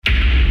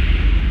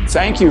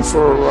thank you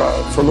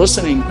for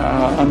listening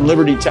on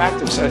Liberty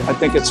Tactics. I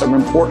think it's an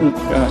important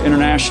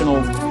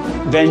international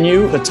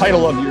venue. The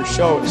title of your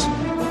show is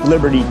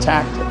Liberty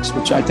Tactics,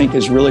 which I think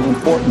is really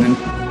important.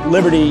 And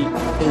liberty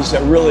is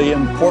a really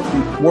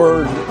important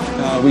word.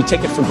 We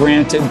take it for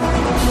granted.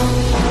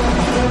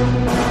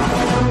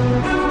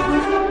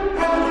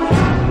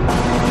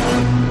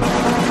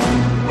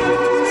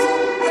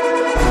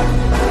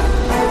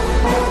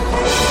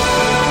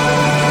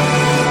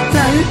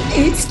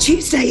 It's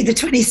Tuesday, the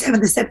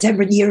 27th of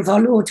September in the year of our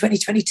Lord,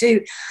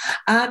 2022.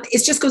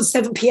 It's just gone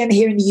 7 p.m.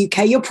 here in the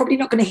UK. You're probably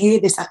not going to hear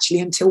this actually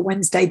until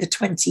Wednesday, the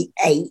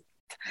 28th.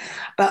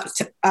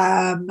 But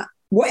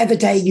whatever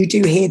day you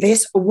do hear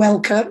this,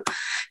 welcome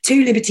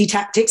to Liberty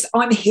Tactics.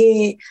 I'm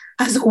here,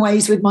 as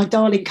always, with my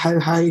darling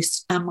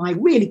co-host and my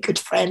really good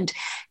friend,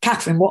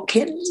 Kathryn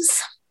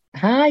Watkins.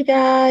 Hi,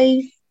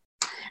 guys.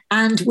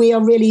 And we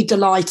are really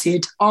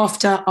delighted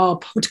after our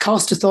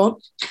podcast-a-thon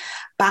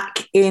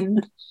back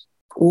in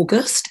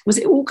August. Was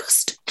it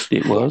August?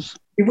 It was.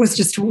 It was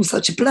just all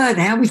such a blur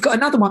now. We've got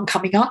another one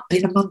coming up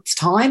in a month's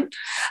time.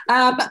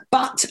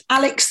 But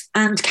Alex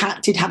and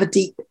Kat did have a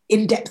deep,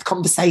 in-depth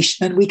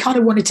conversation, and we kind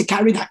of wanted to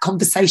carry that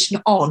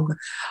conversation on.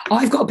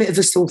 I've got a bit of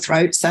a sore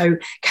throat, so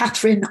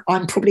Kathryn,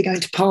 I'm probably going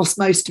to pass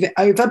most of it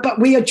over, but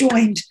we are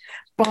joined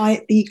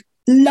by the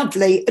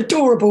lovely,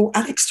 adorable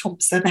Alex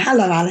Thomson.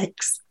 Hello,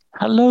 Alex.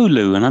 Hello,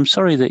 Lou, and I'm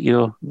sorry that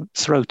your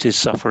throat is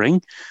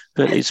suffering,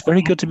 but it's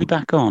very good to be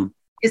back on.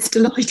 It's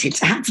delighted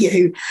to have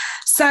you.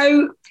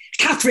 So,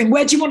 Kathryn,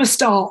 where do you want to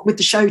start with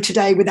the show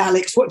today with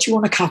Alex? What do you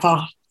want to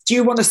cover? Do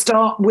you want to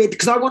start with,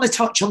 because I want to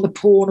touch on the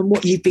porn and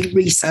what you've been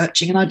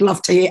researching, and I'd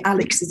love to hear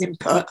Alex's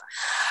input.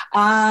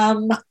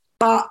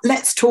 But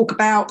let's talk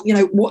about,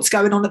 what's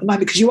going on at the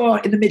moment, because you are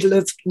in the middle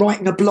of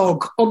writing a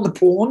blog on the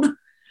porn.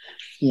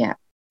 Yeah.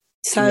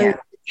 So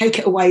take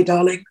it away,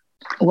 darling.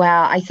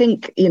 Well, I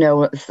think,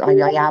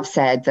 I have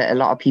said that a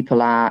lot of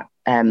people are...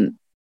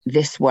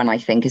 this one, I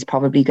think, is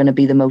probably going to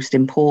be the most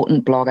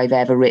important blog I've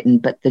ever written,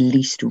 but the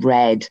least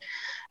read,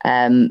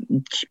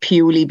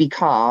 purely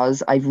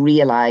because I've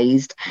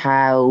realised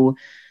how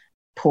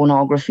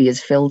pornography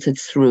is filtered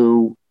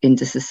through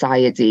into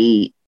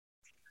society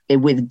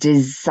with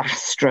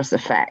disastrous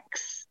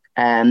effects.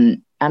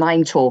 And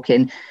I'm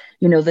talking,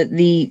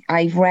 that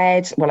I've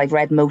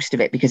read most of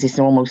it because it's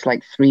almost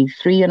like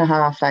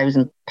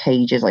 3,500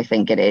 pages, I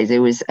think it is. It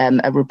was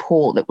a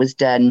report that was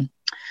done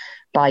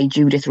by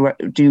Judith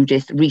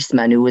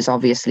Reisman, who was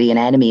obviously an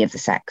enemy of the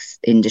sex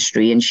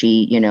industry, and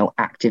she,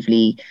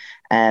 actively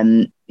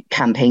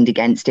campaigned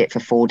against it for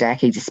 4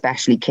 decades,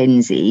 especially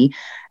Kinsey.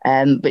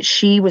 But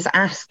she was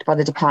asked by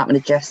the Department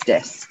of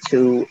Justice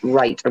to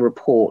write a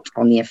report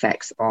on the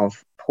effects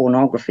of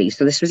pornography.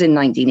 So this was in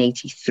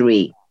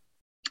 1983.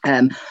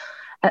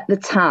 At the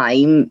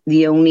time,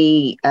 the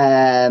only,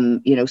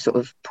 sort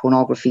of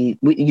pornography,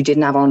 you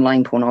didn't have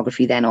online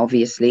pornography then,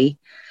 obviously,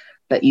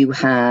 but you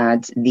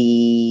had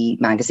the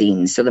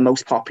magazines. So the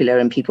most popular,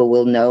 and people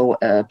will know,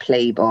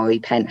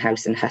 Playboy,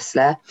 Penthouse and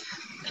Hustler.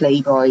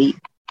 Playboy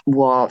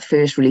was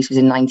first released was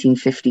in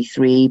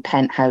 1953,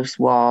 Penthouse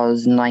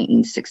was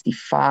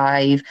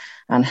 1965,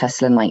 and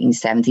Hustler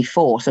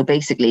 1974. So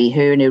basically,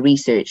 her and her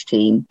research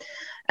team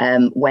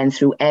went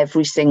through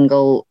every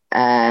single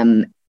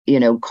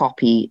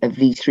copy of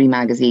these three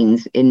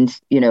magazines in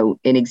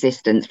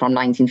existence from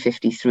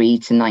 1953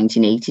 to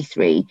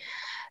 1983.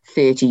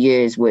 30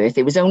 years worth.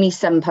 It was only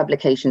some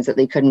publications that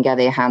they couldn't get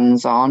their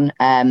hands on.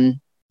 I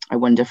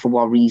wonder for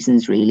what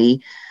reasons,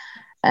 really.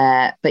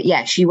 But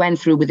yeah, she went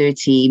through with her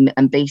team,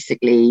 and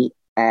basically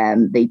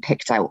they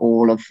picked out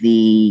all of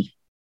the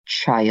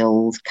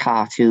child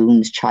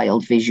cartoons,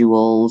 child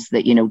visuals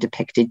that,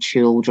 depicted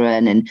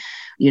children and,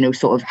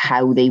 sort of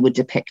how they were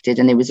depicted.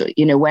 And it was,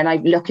 when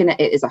I'm looking at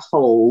it as a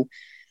whole,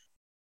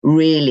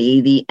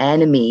 really the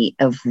enemy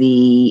of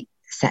the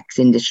sex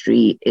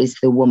industry is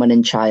the woman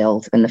and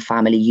child and the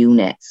family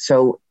unit.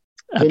 So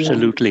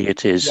absolutely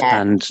it is.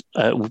 Yeah. And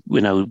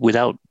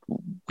without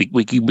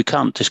we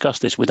can't discuss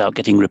this without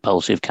getting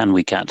repulsive, can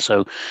we, Kat?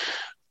 So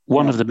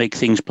one of the big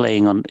things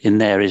playing on in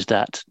there is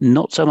that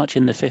not so much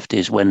in the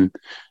 50s when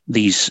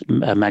these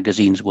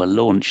magazines were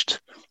launched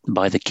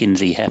by the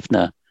Kinsey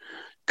Hefner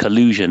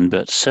collusion,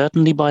 but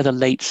certainly by the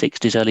late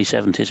 60s, early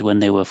 70s when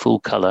they were full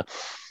color,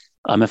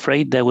 I'm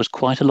afraid there was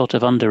quite a lot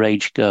of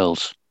underage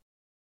girls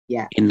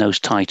in those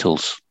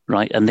titles,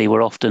 right? And they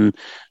were often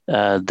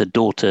the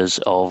daughters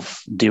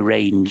of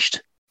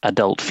deranged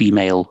adult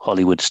female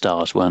Hollywood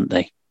stars, weren't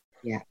they?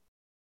 Yeah.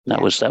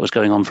 That was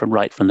going on from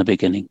the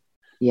beginning.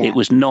 Yeah. It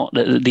was not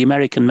the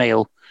American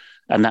male,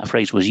 and that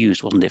phrase was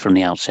used, wasn't it, from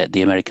the outset,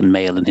 the American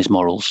male and his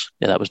morals.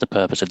 Yeah, that was the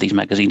purpose of these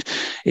magazines.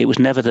 It was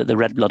never that the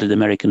red-blooded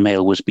American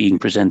male was being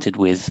presented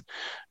with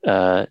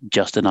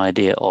just an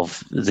idea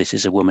of this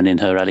is a woman in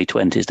her early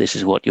 20s, this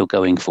is what you're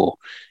going for.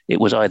 It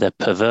was either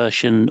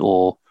perversion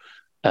or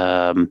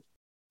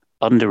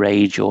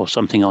underage or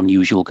something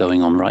unusual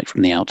going on right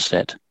from the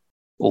outset,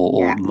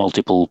 or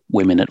multiple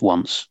women at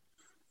once.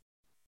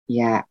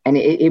 Yeah, and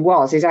it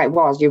was,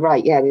 you're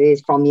right. Yeah, it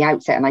is from the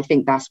outset. And I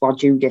think that's what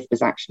Judith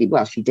was actually,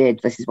 well, she did.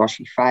 This is what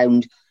she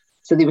found.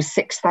 So there were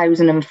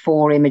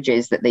 6,004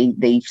 images that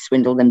they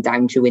swindled them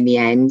down to in the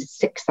end.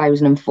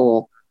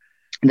 6,004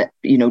 that,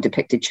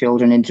 depicted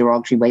children in a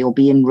derogatory way or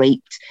being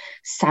raped,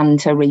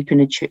 Santa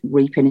raping a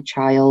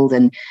child.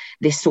 And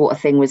this sort of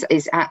thing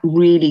is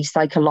really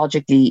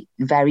psychologically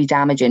very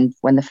damaging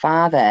when the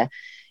father,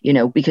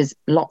 because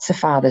lots of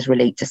fathers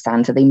relate to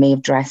Santa. They may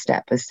have dressed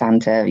up as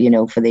Santa,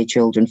 for their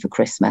children for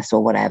Christmas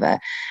or whatever.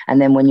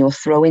 And then when you're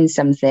throwing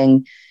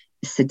something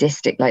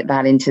sadistic like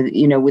that into,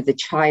 with the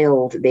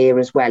child there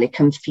as well, it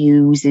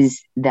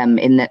confuses them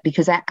in that,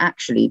 because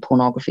actually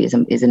pornography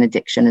is an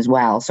addiction as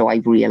well. So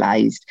I've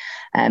realized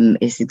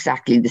it's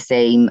exactly the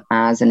same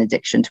as an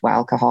addiction to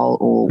alcohol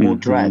or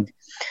drug.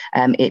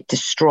 It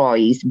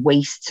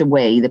wastes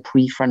away the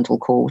prefrontal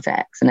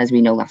cortex. And as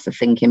we know, that's the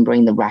thinking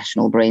brain, the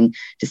rational brain,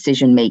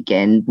 decision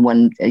making,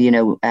 for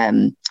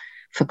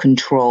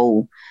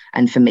control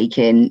and for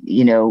making,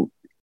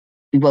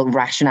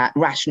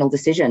 rational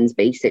decisions,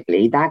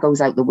 basically. That goes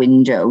out the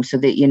window. So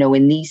that,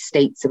 in these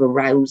states of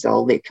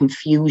arousal, the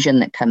confusion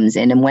that comes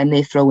in, and when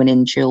they're throwing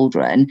in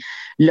children,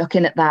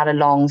 looking at that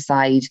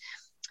alongside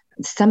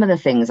some of the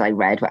things I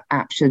read were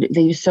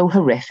they were so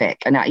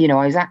horrific. And,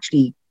 I was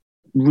actually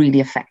really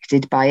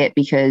affected by it,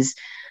 because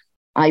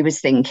I was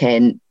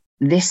thinking,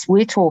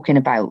 we're talking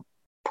about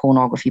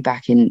pornography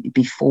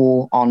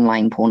before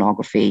online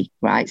pornography,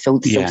 right? So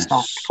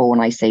soft porn,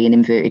 I say in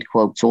inverted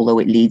quotes, although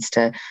it leads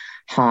to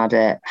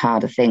harder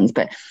things.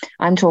 But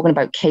I'm talking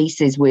about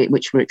cases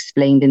which were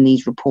explained in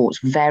these reports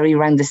very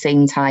around the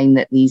same time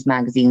that these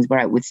magazines were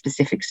out, with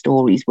specific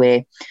stories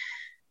where,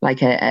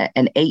 like,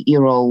 an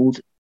 8-year-old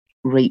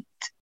raped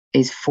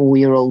his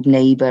 4-year-old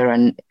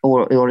neighbor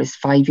or his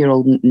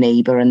 5-year-old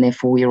neighbor and their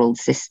 4-year-old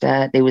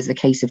sister. There was the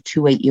case of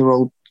 2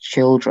 8-year-old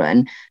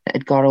children that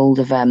had got hold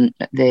of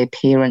their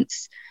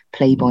parents'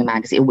 Playboy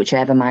magazine, or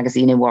whichever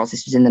magazine it was.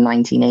 This was in the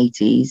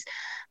 1980s,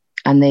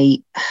 and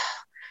they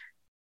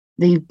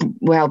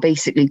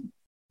basically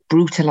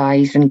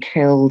brutalized and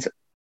killed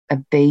a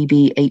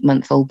baby,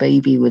 8-month-old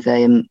baby with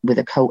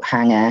a coat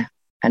hanger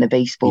and a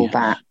baseball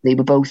bat. They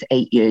were both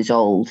 8 years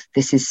old.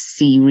 This is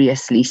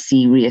seriously,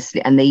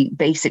 and they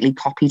basically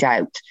copied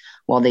out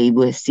what they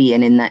were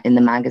seeing in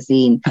the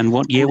magazine. And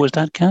what year was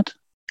that, Kat?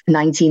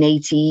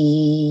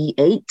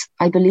 1988,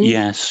 I believe.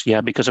 Yes,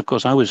 yeah, because of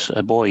course I was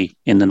a boy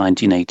in the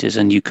 1980s,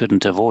 and you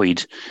couldn't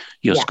avoid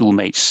your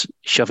schoolmates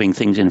shoving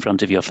things in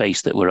front of your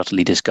face that were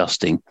utterly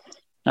disgusting.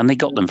 And they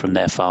got them from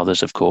their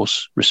fathers, of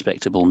course,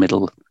 respectable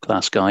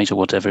middle-class guys or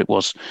whatever it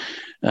was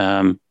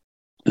that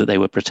they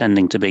were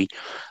pretending to be.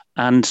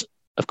 And,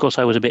 of course,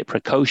 I was a bit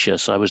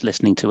precocious. I was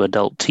listening to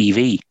adult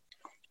TV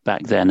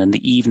back then, and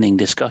the evening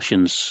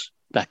discussions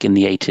back in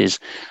the 80s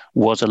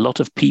was a lot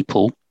of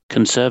people,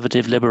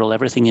 conservative, liberal,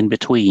 everything in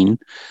between,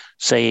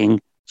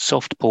 saying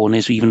soft porn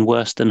is even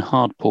worse than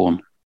hard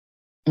porn.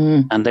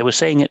 And they were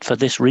saying it for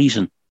this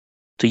reason.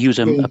 To use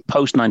a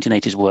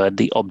post-1980s word,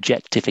 the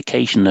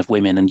objectification of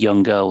women and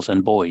young girls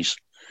and boys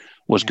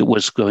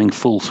was going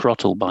full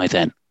throttle by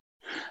then.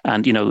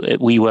 And,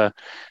 we were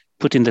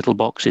put in little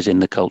boxes in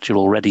the culture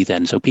already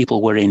then. So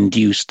people were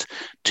induced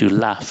to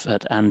laugh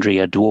at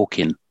Andrea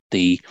Dworkin,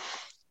 the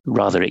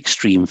rather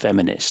extreme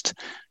feminist,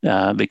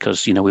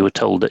 because, we were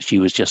told that she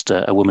was just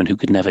a woman who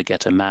could never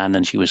get a man,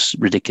 and she was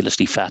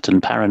ridiculously fat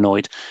and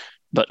paranoid.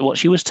 But what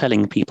she was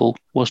telling people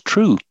was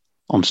true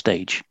on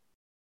stage.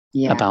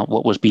 About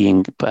what was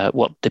being,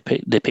 what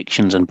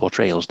depictions and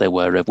portrayals there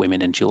were of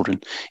women and children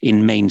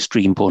in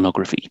mainstream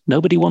pornography.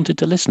 Nobody wanted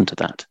to listen to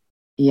that.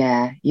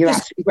 Yeah, you're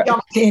absolutely right.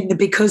 Jump in,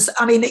 because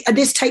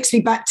this takes me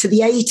back to the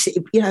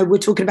 80s. We're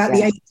talking about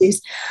the 80s.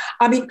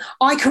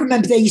 I can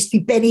remember there used to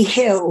be Benny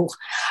Hill.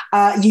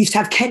 You used to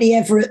have Kenny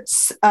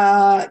Everett's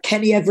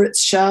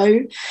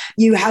show.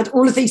 You had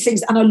all of these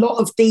things, and a lot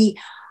of the.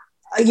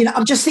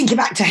 I'm just thinking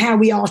back to how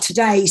we are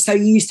today. So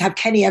you used to have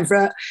Kenny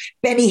Everett,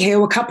 Benny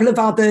Hill, a couple of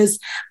others,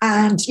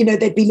 and,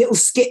 there'd be little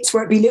skits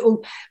where it'd be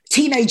little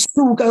teenage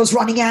schoolgirls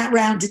running out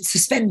around in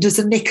suspenders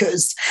and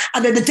knickers,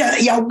 and then the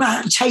dirty old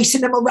man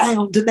chasing them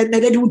around, and then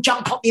they'd all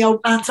jump on the old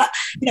man's lap,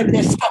 with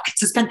their stocking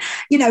suspended,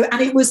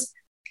 and it was,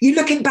 you're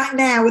looking back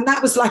now, and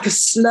that was like a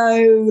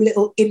slow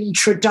little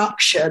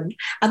introduction.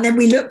 And then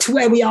we look to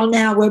where we are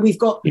now, where we've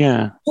got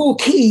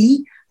Torquay,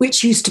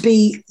 which used to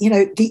be,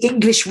 the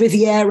English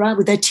Riviera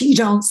with their tea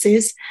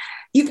dances.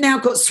 You've now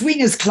got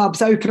swingers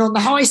clubs open on the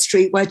high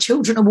street where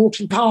children are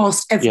walking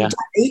past every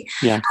day.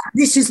 Yeah.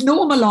 This is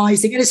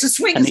normalising, and it's a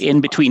swingers. And the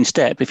in-between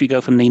step, if you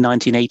go from the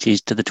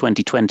 1980s to the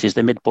 2020s,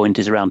 the midpoint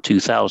is around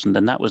 2000,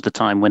 and that was the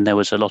time when there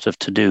was a lot of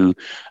to-do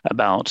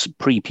about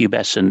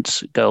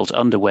prepubescent girls'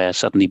 underwear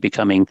suddenly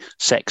becoming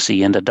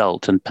sexy and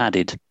adult and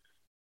padded.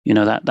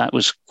 That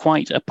was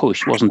quite a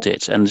push, wasn't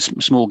it? And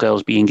small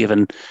girls being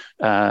given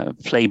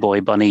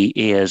Playboy bunny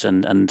ears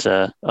and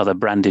other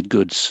branded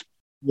goods.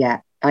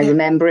 Yeah, I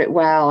remember it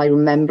well.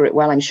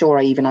 I'm sure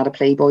I even had a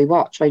Playboy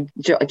watch. Do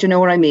you know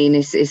what I mean?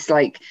 It's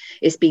like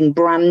it's being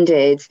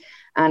branded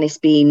And it's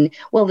been,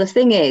 well, the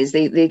thing is,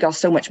 they got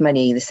so much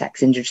money, the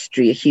sex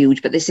industry are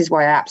huge, but this is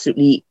why I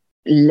absolutely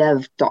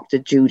love Dr.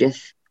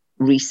 Judith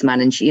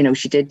Reisman. And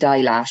she did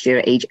die last year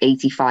at age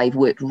 85,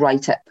 worked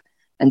right up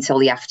until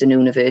the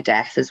afternoon of her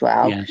death as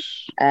well.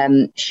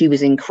 Yes. She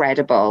was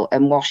incredible.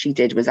 And what she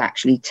did was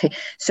actually,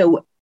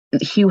 so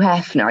Hugh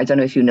Hefner, I don't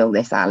know if you know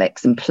this,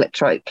 Alex, and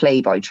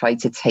Playboy tried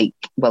to take,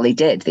 well, they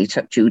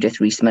took Judith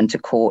Reisman to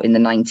court in the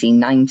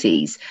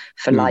 1990s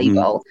for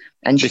libel.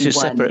 And this is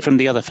separate from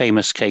the other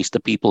famous case,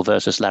 the People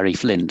versus Larry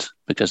Flint,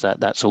 because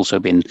that's also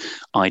been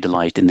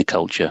idolized in the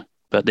culture.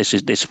 But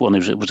this one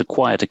was a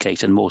quieter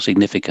case and more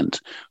significant.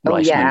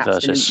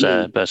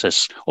 Reisman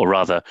versus, or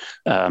rather,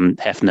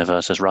 Hefner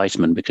versus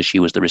Reisman, because she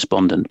was the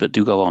respondent. But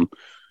do go on.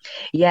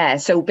 Yeah,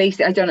 so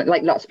basically, I don't know,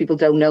 like lots of people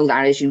don't know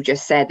that, as you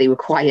just said, they were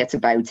quiet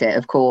about it,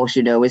 of course,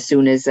 as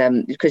soon as,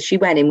 because she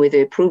went in with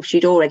her proof.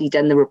 She'd already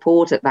done the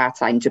report at that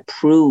time to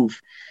prove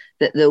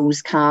that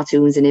those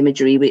cartoons and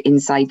imagery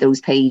inside those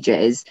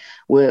pages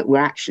were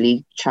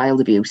actually child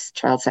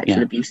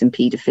sexual abuse and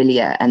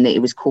paedophilia, and that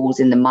it was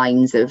causing the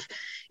minds of,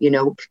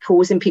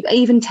 causing people,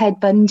 even Ted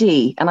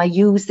Bundy. And I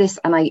use this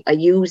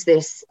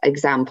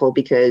example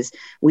because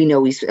we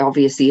know he's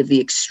obviously of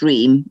the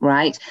extreme,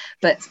 right?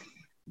 But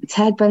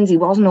Ted Bundy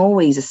wasn't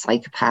always a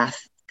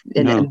psychopath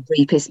and a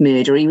rapist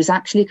murderer. He was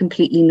actually a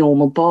completely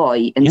normal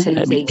boy until he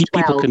was age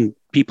 12.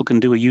 People can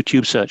do a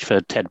YouTube search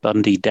for Ted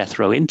Bundy death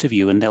row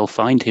interview, and they'll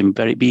find him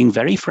being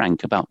very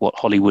frank about what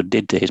Hollywood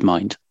did to his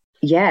mind.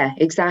 Yeah,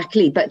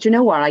 exactly. But you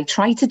know what? I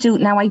tried to do.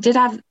 Now,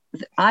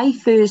 I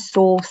first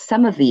saw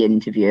some of the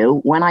interview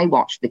when I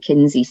watched the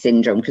Kinsey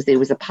Syndrome, because there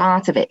was a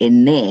part of it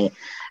in there.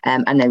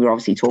 And they were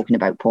obviously talking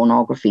about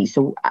pornography.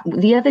 So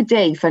the other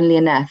day, funnily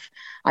enough,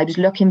 I was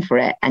looking for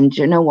it, and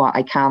you know what?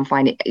 I can't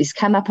find it. It's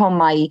come up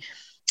on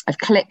I've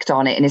clicked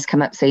on it and it's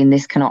come up saying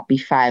this cannot be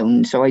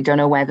found. So I don't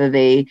know whether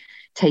they're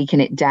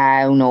taking it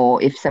down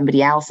or if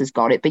somebody else has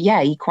got it. But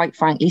yeah, he quite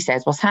frankly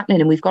says what's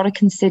happening. And we've got to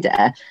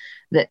consider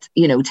that,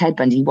 Ted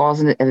Bundy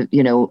wasn't,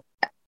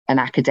 an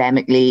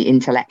academically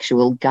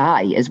intellectual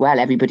guy as well.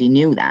 Everybody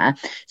knew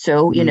that.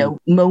 So,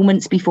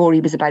 moments before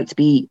he was about to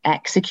be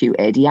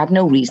executed, he had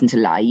no reason to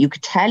lie. You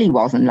could tell he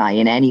wasn't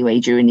lying anyway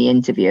during the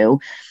interview.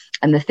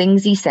 And the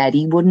things he said,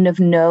 he wouldn't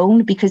have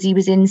known because he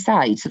was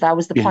inside. So that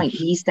was the point.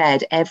 He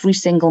said every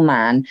single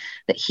man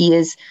that he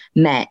has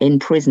met in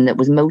prison that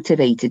was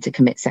motivated to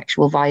commit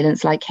sexual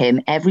violence like him,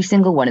 every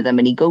single one of them,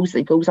 and he goes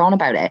on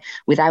about it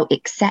without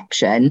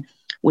exception,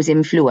 was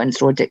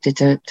influenced or addicted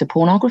to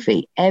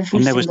pornography.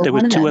 There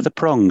were two other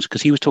prongs,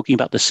 because he was talking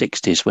about the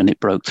 60s when it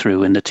broke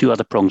through, and the two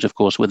other prongs, of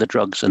course, were the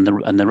drugs and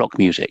the rock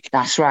music.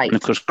 That's right. And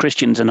of course,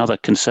 Christians and other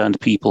concerned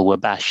people were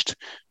bashed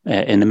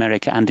in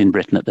America and in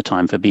Britain at the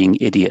time for being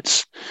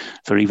idiots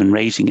for even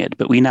raising it.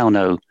 But we now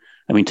know.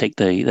 I mean, take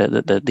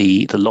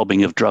the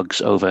lobbing of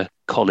drugs over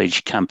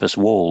college campus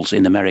walls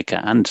in America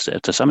and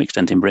to some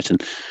extent in Britain.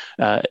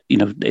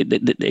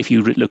 If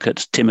you look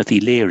at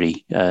Timothy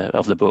Leary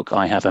of the book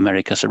 "I Have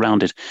America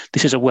Surrounded,"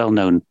 this is a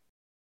well-known,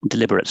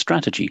 deliberate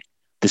strategy.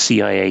 The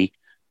CIA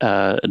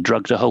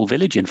drugged a whole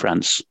village in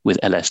France with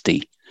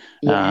LSD.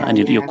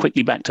 You're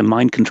quickly back to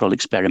mind control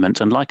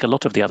experiments. And like a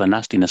lot of the other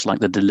nastiness, like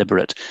the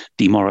deliberate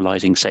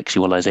demoralizing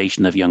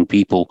sexualization of young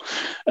people,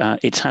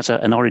 it has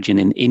an origin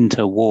in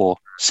interwar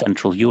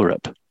Central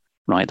Europe,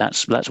 right?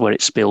 That's where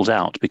it spills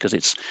out, because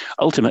it's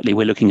ultimately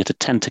we're looking at a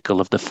tentacle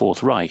of the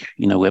Fourth Reich.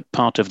 We're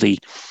part of the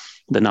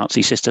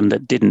Nazi system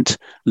that didn't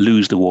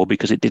lose the war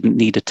because it didn't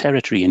need a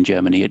territory in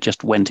Germany. It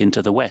just went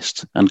into the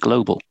West and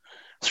global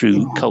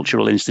through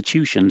cultural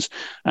institutions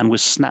and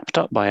was snapped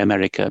up by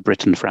America,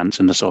 Britain, France,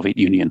 and the Soviet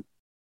Union.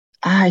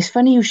 It's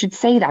funny you should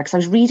say that, because I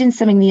was reading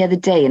something the other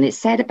day and it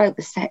said about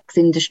the sex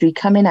industry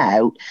coming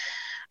out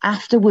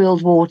after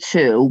World War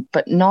II,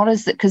 but not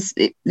as that, because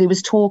there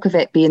was talk of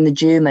it being the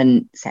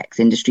German sex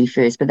industry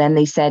first, but then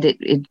they said it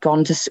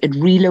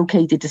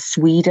relocated to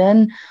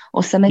Sweden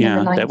or something. Yeah,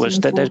 in the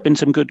 1940s. There's been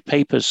some good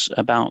papers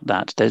about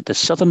that. The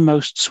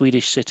southernmost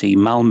Swedish city,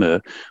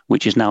 Malmö,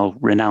 which is now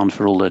renowned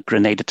for all the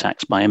grenade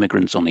attacks by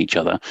immigrants on each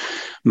other.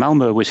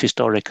 Malmö was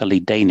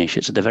historically Danish.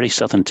 It's at the very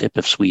southern tip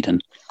of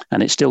Sweden,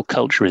 and it's still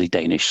culturally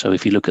Danish. So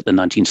if you look at the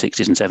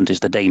 1960s and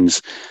 70s, the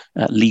Danes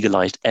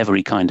legalized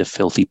every kind of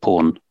filthy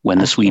porn when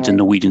the Swedes and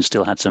Norwegians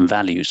still had some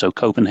value. So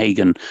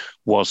Copenhagen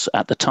was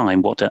at the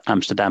time what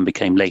Amsterdam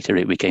became later.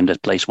 It became the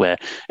place where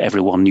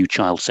everyone knew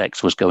child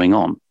sex was going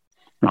on,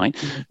 right?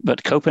 Mm-hmm.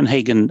 But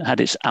Copenhagen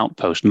had its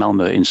outpost,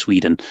 Malmö, in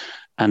Sweden.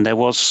 And there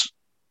was,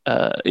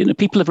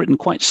 people have written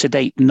quite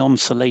sedate,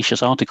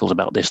 non-salacious articles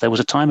about this. There was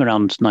a time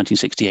around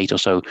 1968 or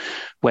so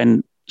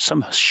when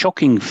some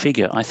shocking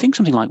figure, I think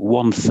something like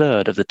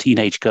 1/3 of the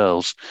teenage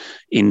girls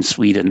in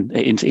Sweden,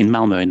 in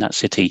Malmö, in that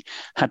city,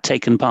 had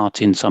taken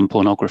part in some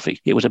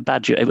pornography. It was a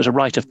badge. It was a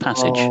rite of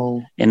passage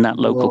in that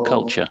local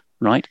culture,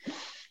 right?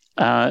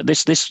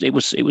 It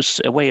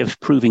was a way of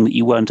proving that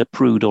you weren't a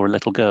prude or a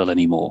little girl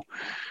anymore.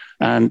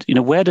 And,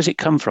 where does it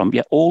come from?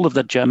 Yeah, all of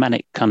the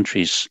Germanic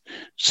countries,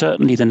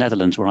 certainly the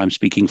Netherlands, where I'm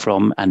speaking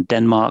from, and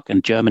Denmark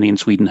and Germany and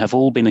Sweden have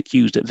all been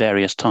accused at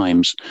various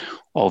times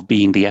of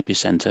being the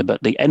epicenter,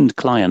 but the end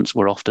clients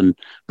were often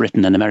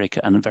Britain and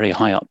America and very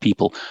high up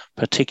people,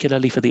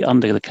 particularly for the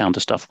under-the-counter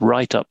stuff,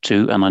 right up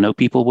to, and I know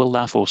people will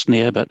laugh or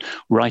sneer, but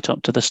right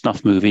up to the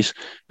snuff movies.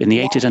 In the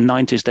 80s and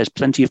 90s, there's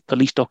plenty of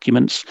police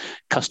documents,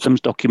 customs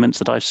documents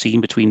that I've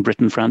seen between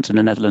Britain, France, and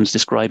the Netherlands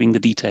describing the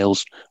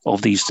details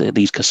of these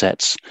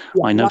cassettes.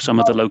 I know some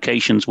of the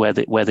locations where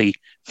the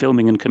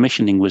filming and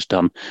commissioning was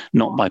done,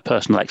 not by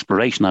personal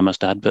exploration, I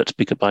must add, but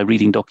by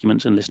reading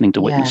documents and listening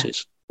to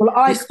witnesses. Well,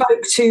 I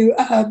spoke to,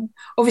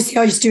 obviously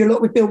I used to do a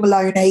lot with Bill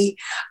Maloney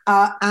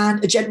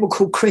and a gentleman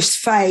called Chris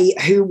Fay,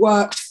 who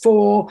worked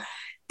for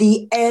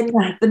the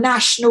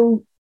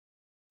National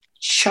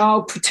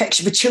Child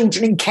Protection for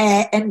Children in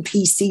Care,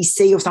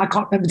 NPCC, or I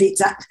can't remember the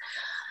exact,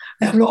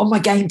 I'm not on my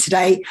game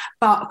today,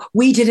 but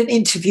we did an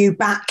interview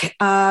back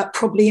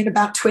probably in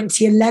about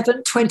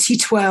 2011,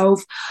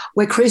 2012,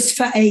 where Chris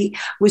Fay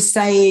was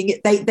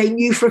saying they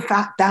knew for a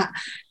fact that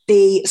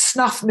the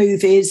snuff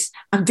movies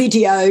and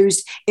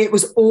videos, it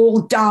was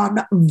all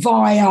done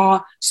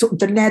via sort of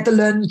the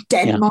Netherlands,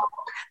 Denmark,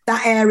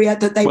 that area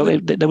that they. Well,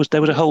 there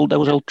was a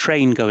whole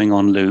train going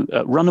on, Lou.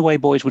 Runaway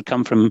boys would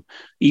come from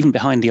even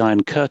behind the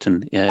Iron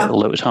Curtain,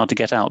 although it was hard to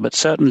get out. But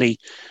certainly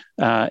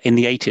in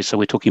the 80s, so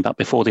we're talking about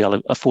before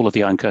the fall of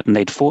the Iron Curtain,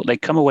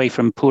 they'd come away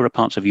from poorer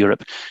parts of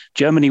Europe.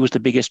 Germany was the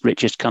biggest,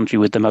 richest country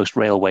with the most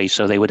railways,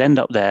 so they would end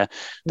up there.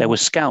 There were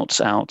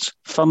scouts out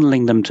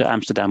funneling them to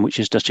Amsterdam, which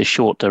is just a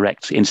short,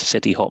 direct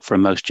intercity hop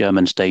from most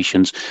German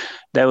stations.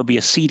 There would be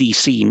a seedy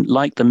scene,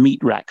 like the meat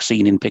rack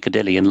scene in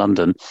Piccadilly in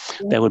London.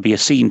 There would be a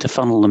scene to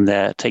funnel them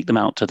there, take them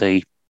out to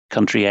the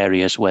country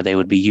areas where they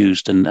would be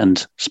used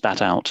and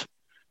spat out,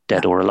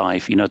 dead or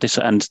alive.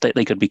 And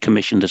they could be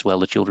commissioned as well.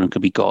 The children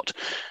could be got.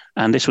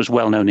 And this was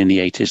well known in the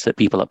 80s that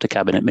people up to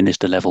cabinet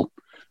minister level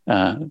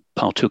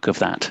partook of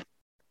that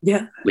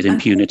with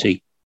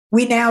impunity.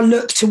 We now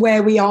look to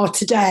where we are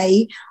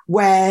today,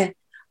 where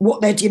what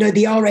they're,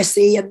 the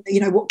RSE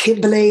and, what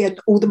Kimberley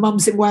and all the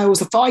mums in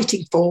Wales are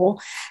fighting for.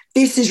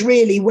 This is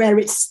really where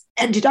it's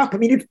ended up. I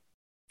mean,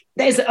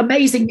 there's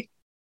amazing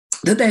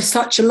that there's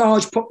such a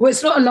large,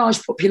 it's not a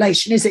large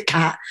population, is it,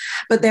 Kat?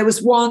 But there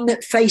was one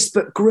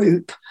Facebook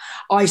group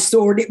I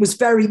saw, and it was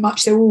very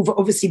much, they're all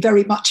obviously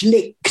very much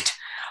linked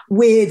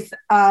with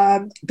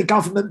the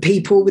government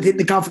people within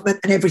the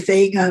government and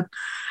everything,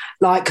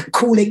 like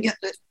calling,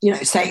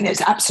 saying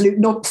it's absolute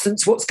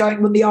nonsense what's going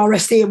on in the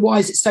RSE and why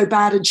is it so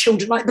bad, and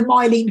children like the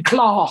Mylene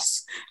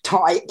class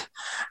type,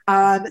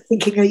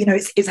 thinking,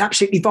 it's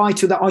absolutely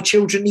vital that our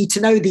children need to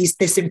know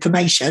this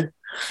information.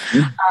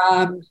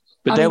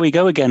 But there we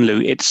go again, Lou.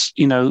 It's,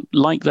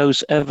 like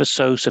those ever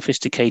so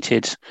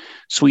sophisticated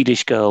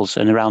Swedish girls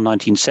in around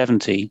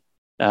 1970.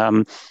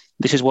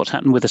 This is what's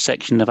happened with a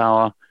section of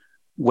our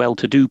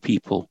well-to-do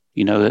people.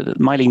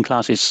 Mylene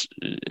Klaas is,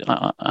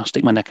 I'll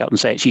stick my neck out and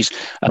say it, she's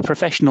a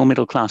professional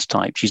middle-class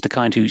type. She's the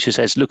kind who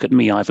says, look at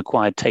me, I've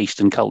acquired taste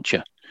and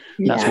culture.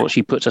 That's what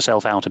she puts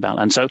herself out about.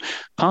 And so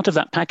part of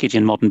that package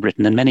in modern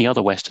Britain and many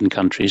other Western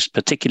countries,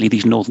 particularly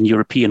these Northern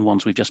European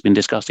ones we've just been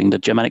discussing, the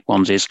Germanic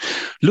ones, is,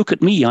 look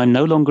at me, I'm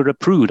no longer a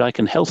prude. I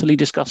can healthily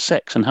discuss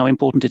sex and how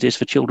important it is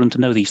for children to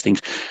know these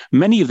things.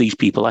 Many of these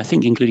people, I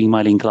think, including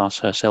Mylene Klaas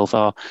herself,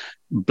 are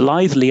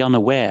blithely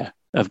unaware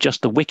of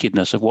just the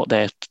wickedness of what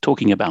they're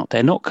talking about.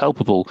 They're not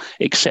culpable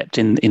except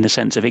in the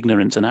sense of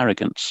ignorance and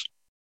arrogance.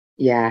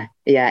 Yeah,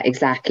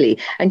 exactly.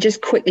 And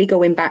just quickly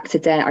going back to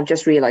Denmark, I've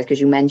just realised,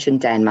 because you mentioned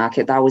Denmark,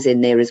 that was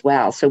in there as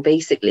well. So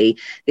basically,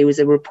 there was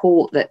a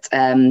report that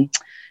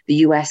the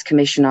US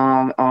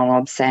Commissioner on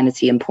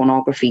Obscenity and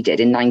Pornography did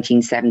in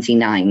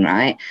 1979,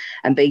 right?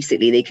 And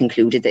basically, they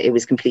concluded that it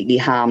was completely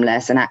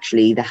harmless, and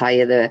actually, the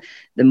higher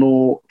the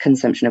more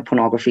consumption of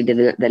pornography,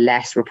 the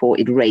less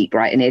reported rape,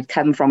 right? And it had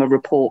come from a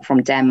report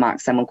from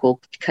Denmark, someone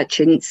called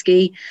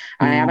Kaczynski.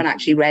 I haven't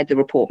actually read the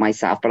report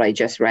myself, but I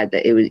just read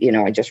that it was,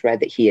 I just read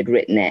that he had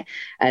written it.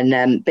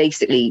 And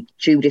basically,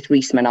 Judith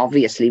Reisman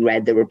obviously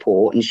read the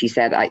report, and she'd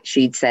said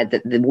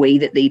that the way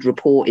that they'd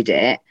reported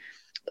it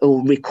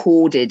or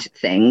recorded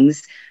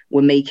things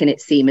were making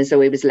it seem as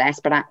though it was less,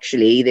 but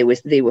actually there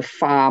was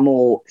far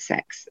more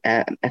sex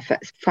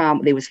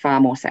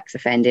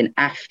offending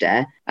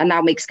after, and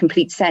that makes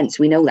complete sense.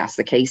 We know that's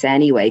the case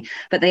anyway,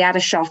 but they had a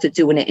shot at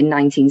doing it in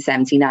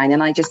 1979,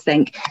 and I just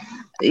think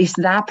it's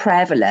that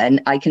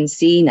prevalent. I can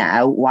see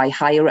now why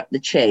higher up the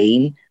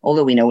chain,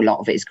 although we know a lot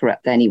of it is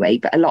corrupt anyway,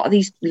 but a lot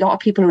of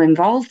people are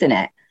involved in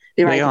it.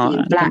 They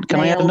are. Can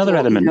I add another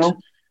element?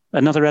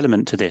 Another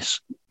element to this.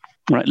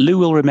 Right, Lou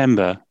will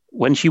remember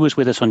when she was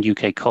with us on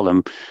UK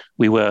Column,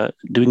 we were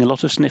doing a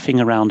lot of sniffing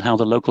around how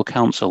the local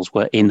councils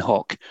were in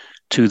hoc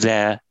to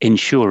their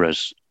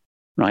insurers,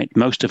 right?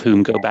 Most of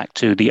whom go back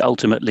to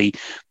ultimately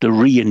the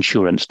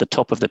reinsurance, the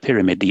top of the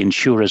pyramid, the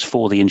insurers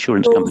for the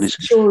insurance companies.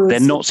 They're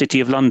not City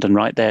of London,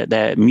 right?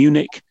 They're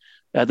Munich.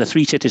 The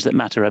three cities that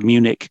matter are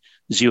Munich,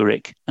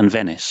 Zurich, and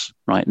Venice,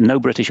 right? No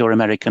British or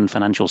American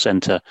financial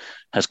centre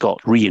has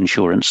got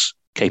reinsurance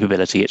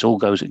capability. It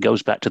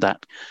goes back to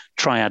that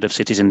triad of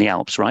cities in the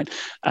Alps, right?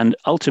 And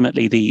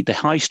ultimately, the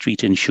high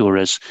street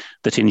insurers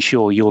that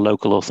insure your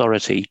local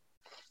authority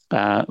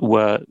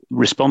were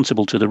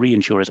responsible to the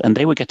reinsurers, and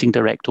they were getting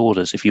direct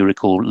orders, if you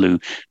recall, Lou,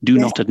 do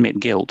not admit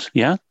guilt.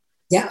 Yeah?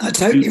 Yeah, I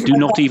totally do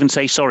not even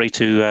say sorry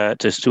to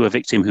a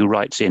victim who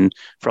writes in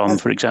from,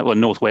 for example,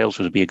 North Wales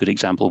would be a good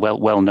example,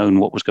 well known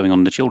what was going on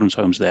in the children's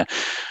homes there.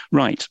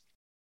 Right.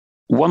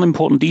 One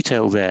important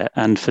detail there,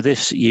 and for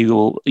this you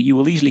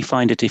will easily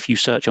find it if you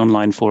search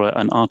online for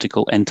an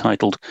article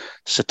entitled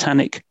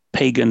 "Satanic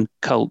Pagan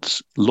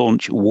Cults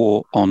Launch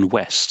War on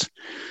West."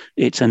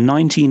 It's a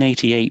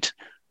 1988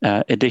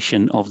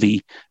 edition of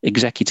the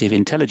Executive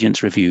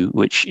Intelligence Review,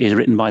 which is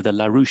written by the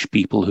LaRouche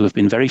people, who have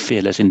been very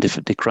fearless in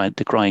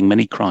decrying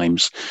many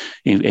crimes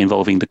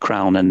involving the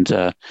crown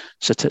and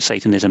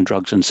Satanism,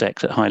 drugs and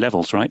sex at high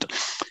levels, right?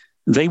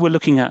 They were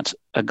looking at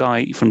a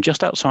guy from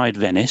just outside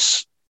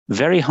Venice,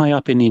 very high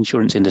up in the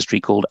insurance industry,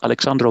 called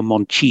Alessandro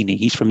Moncini.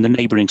 He's from the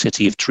neighboring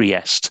city of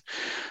Trieste.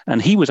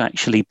 And he was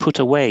actually put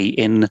away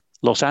in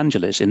Los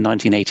Angeles in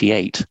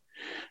 1988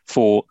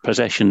 for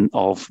possession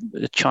of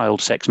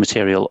child sex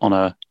material on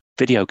a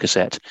video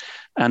cassette.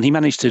 And he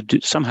managed to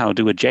somehow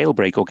do a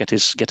jailbreak or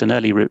get an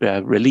early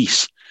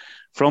release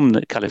from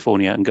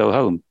California and go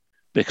home.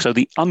 So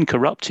the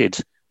uncorrupted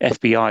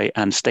FBI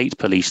and state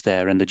police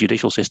there and the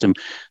judicial system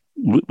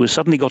was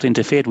suddenly got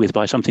interfered with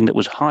by something that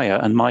was higher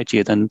and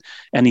mightier than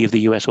any of the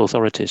US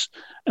authorities.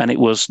 And it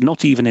was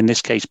not even in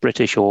this case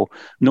British or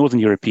Northern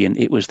European.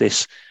 It was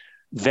this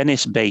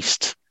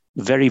Venice-based,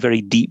 very,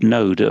 very deep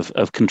node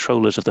of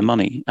controllers of the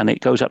money. And it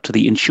goes up to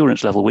the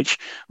insurance level, which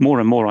more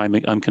and more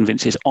I'm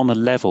convinced is on a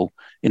level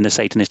in the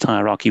Satanist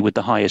hierarchy with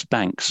the highest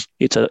banks.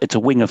 It's a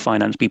wing of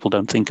finance people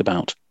don't think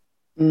about.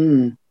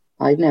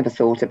 I'd never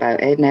thought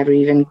about it. It never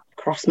even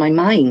crossed my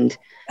mind.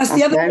 That's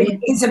the other thing.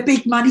 It's a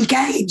big money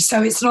game,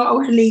 so it's not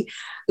only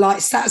like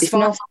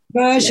satisfying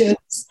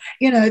conversions.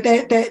 Yeah.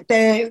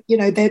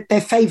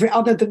 Their favourite,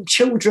 other than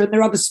children,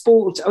 their other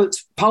sport or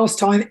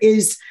pastime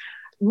is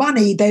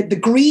money. The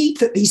greed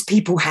that these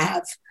people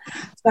have.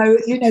 So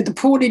the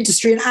porn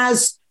industry, and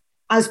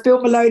as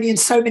Bill Maloney and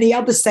so many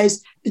others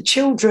says, the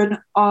children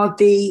are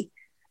the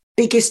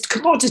biggest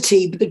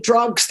commodity. But the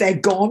drugs, they're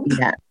gone.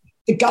 Yeah.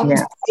 The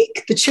guns,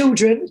 the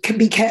children can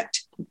be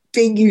kept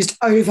being used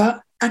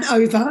over and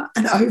over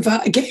and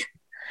over again.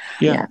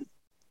 Yeah.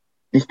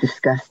 It's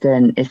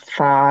disgusting.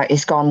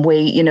 It's gone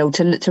way,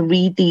 to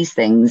read these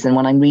things. And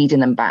when I'm reading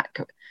them back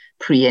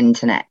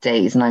pre-internet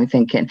days, and I'm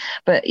thinking,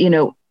 but,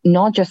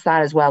 not just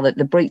that as well, that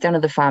the breakdown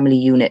of the family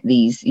unit,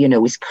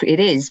 it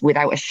is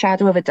without a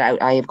shadow of a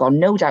doubt, I have got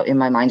no doubt in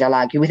my mind, I'll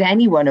argue with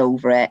anyone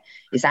over it,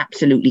 is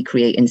absolutely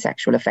creating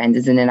sexual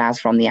offenders, and it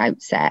has from the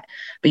outset.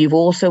 But you've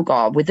also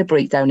got, with the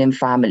breakdown in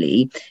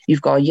family,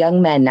 you've got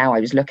young men now, I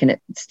was looking at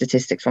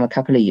statistics from a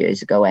couple of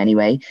years ago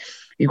anyway,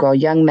 you've got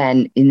young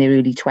men in their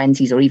early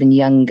 20s or even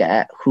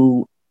younger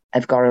who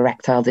have got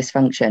erectile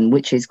dysfunction,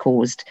 which is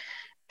caused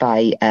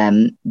by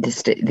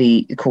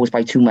caused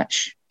by too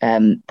much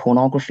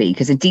pornography,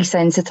 because it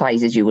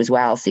desensitizes you as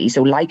well. See,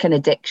 so like an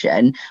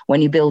addiction,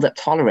 when you build up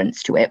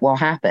tolerance to it, what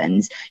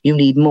happens? You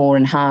need more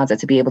and harder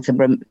to be able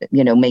to,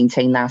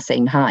 maintain that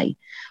same high.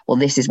 Well,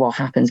 this is what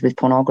happens with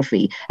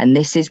pornography, and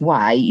this is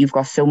why you've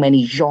got so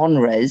many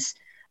genres.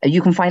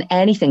 You can find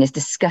anything. It's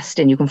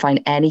disgusting. You can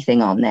find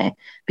anything on there,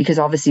 because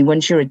obviously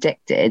once you're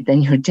addicted,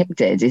 then you're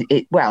addicted.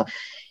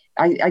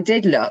 I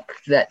did look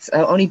that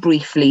only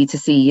briefly to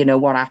see,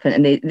 what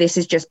happened. And this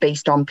is just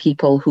based on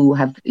people who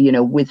have,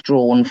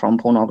 withdrawn from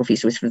pornography.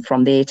 So it's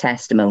from their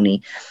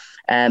testimony.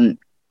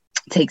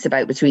 Takes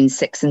about between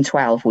 6 and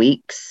 12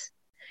 weeks.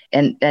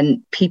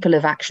 And people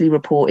have actually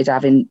reported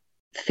having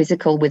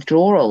physical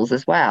withdrawals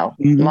as well,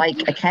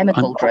 like a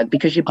chemical drug,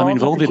 because I'm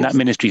involved in that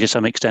ministry to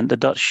some extent. The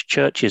Dutch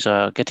churches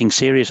are getting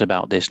serious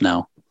about this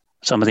now.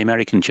 Some of the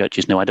American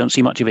churches know. I don't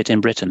see much of it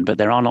in Britain, but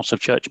there are lots of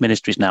church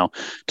ministries now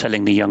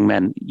telling the young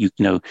men,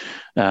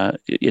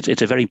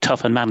 it's a very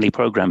tough and manly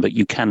program, but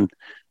you can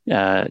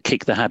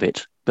kick the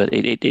habit. But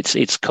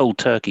it's cold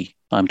turkey,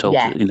 I'm told.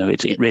 Yeah,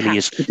 it really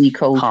is to be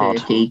cold hard.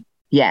 Turkey.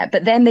 Yeah,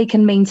 but then they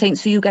can maintain.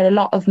 So you get a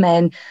lot of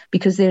men,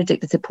 because they're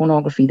addicted to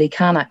pornography, they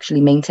can actually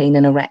maintain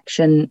an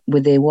erection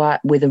with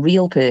a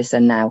real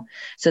person now.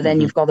 So then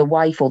you've got the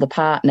wife or the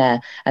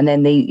partner, and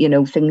then they,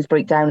 things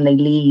break down and they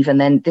leave. And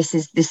then this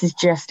is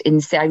just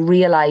insane. I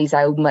realise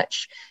how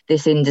much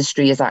this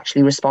industry is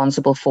actually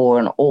responsible for,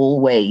 in all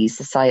ways,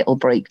 societal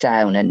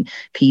breakdown and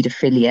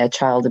paedophilia,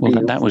 child abuse.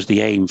 Well, that was the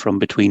aim from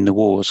between the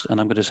wars.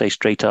 And I'm going to say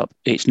straight up,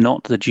 it's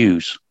not the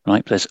Jews,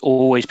 right? There's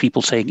always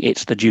people saying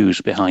it's the Jews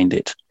behind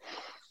it.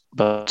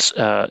 But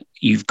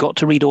you've got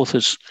to read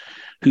authors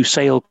who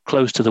sail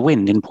close to the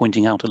wind in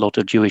pointing out a lot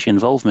of Jewish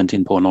involvement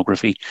in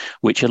pornography,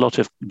 which a lot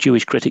of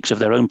Jewish critics of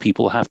their own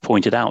people have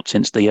pointed out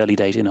since the early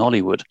days in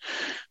Hollywood.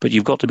 But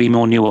you've got to be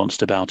more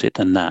nuanced about it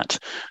than that.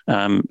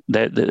 One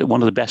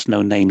of the best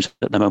known names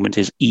at the moment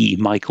is E.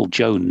 Michael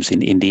Jones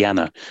in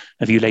Indiana.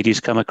 Have you ladies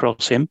come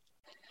across him?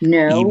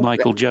 No. E.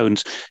 Michael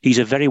Jones. He's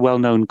a very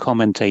well-known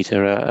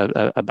commentator,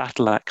 a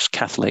battle-axe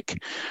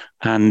Catholic,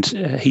 and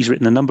he's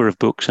written a number of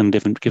books and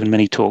given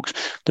many talks.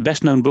 The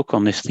best-known book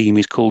on this theme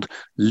is called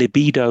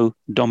Libido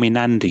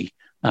Dominandi,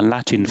 a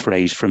Latin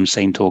phrase from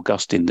St.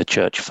 Augustine, the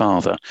church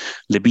father.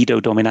 Libido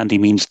dominandi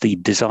means the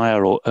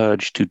desire or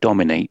urge to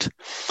dominate.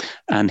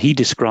 And he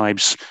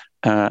describes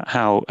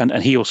how, and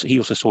he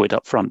also saw it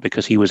up front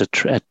because he was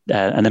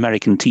an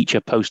American teacher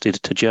posted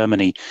to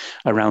Germany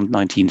around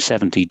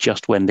 1970,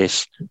 just when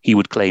this, he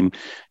would claim,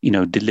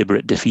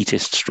 deliberate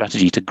defeatist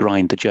strategy to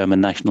grind the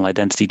German national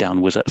identity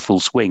down was at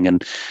full swing.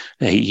 And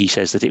he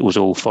says that it was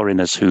all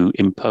foreigners who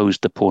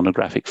imposed the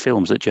pornographic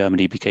films that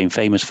Germany became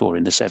famous for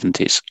in the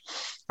 70s,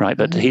 right?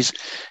 But his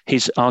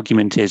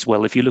argument is,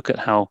 well, if you look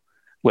at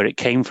where it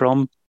came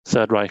from,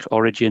 Third Reich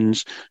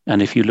origins,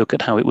 and if you look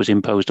at how it was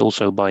imposed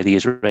also by the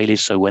Israelis,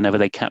 so whenever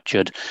they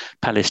captured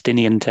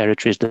Palestinian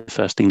territories, the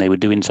first thing they would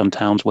do in some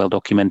towns, well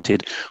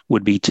documented,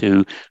 would be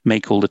to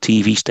make all the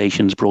TV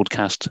stations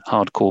broadcast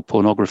hardcore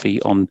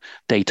pornography on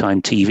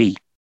daytime TV.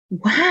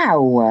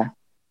 Wow.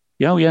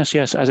 Oh, yes,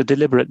 as a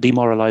deliberate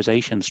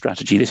demoralization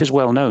strategy. This is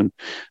well known.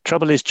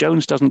 Trouble is,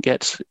 Jones doesn't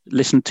get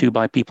listened to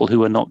by people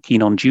who are not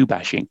keen on Jew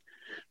bashing,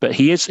 but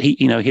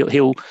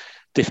he'll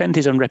defend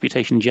his own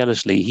reputation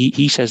jealously.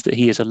 He says that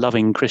he is a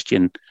loving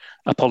Christian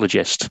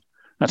apologist,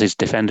 that is,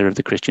 defender of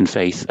the Christian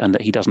faith, and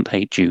that he doesn't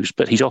hate Jews,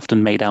 but he's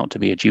often made out to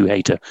be a Jew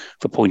hater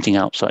for pointing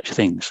out such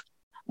things.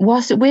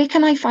 Where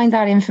can I find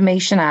that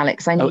information,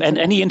 Alex?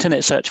 Any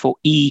internet search for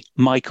E.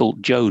 Michael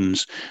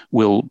Jones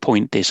will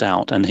point this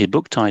out. And his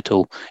book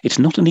title, it's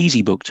not an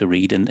easy book to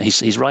read, and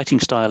his writing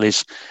style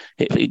is,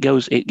 it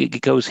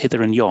goes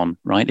hither and yon,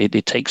 right?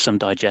 It takes some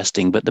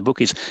digesting, but the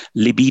book is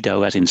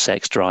Libido, as in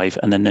sex drive,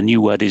 and then the new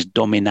word is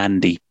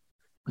dominandi,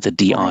 with a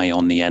D-I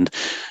on the end.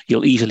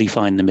 You'll easily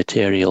find the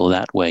material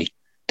that way,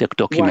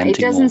 documenting all this.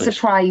 It doesn't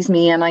surprise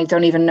me, and I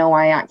don't even know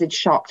I acted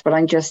shocked, but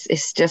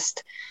it's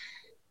just...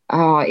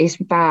 Oh, it's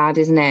bad,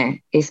 isn't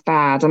it? It's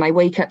bad. And I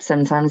wake up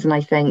sometimes and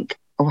I think,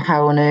 oh,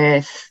 how on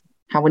earth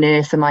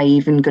am I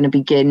even going to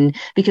begin?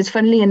 Because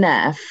funnily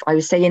enough, I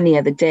was saying the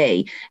other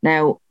day,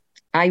 now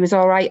I was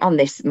all right on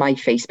my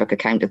Facebook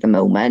account at the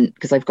moment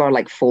because I've got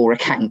like 4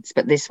 accounts,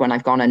 but this one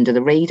I've gone under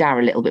the radar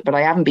a little bit, but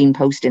I haven't been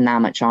posting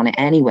that much on it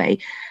anyway.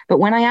 But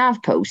when I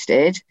have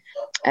posted,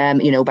 about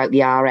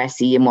the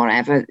RSE and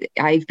whatever,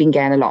 I've been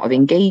getting a lot of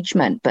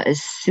engagement. But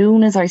as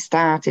soon as I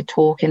started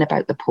talking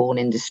about the porn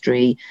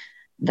industry,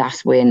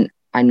 that's when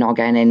I'm not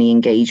getting any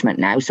engagement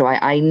now. So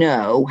I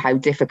know how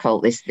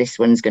difficult this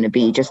one's going to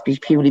be, just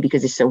purely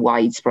because it's so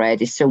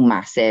widespread, it's so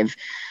massive.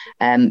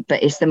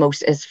 But it's the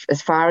most,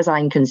 as far as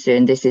I'm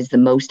concerned, this is the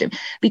most,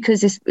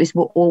 because it's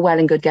all well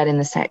and good getting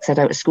the sex ed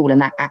out of school, and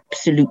that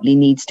absolutely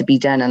needs to be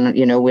done.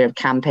 And, we're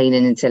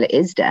campaigning until it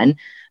is done.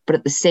 But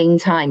at the same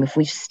time, if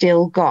we've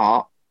still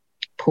got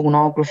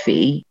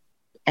pornography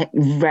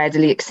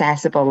readily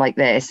accessible like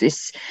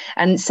this,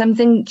 and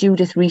something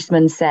Judith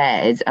Reisman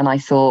said, and I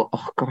thought,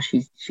 oh gosh,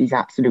 she's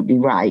absolutely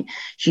right.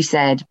 She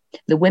said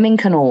the women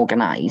can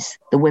organise,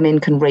 the women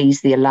can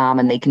raise the alarm,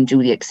 and they can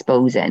do the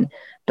exposing,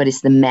 but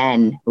it's the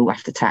men who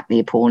have to attack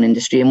the porn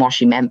industry. And what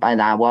she meant by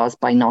that was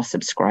by not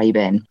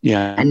subscribing.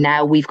 Yeah. And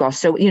now we've got,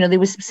 there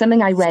was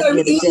something I read the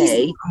other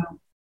day.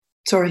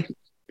 Sorry,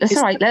 that's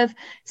all right, love.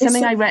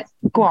 Something I read.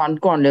 Go on,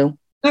 Lou.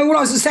 No, what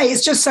I was going to say,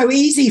 it's just so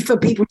easy for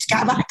people to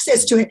have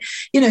access to it.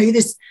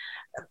 This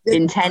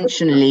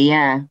intentionally,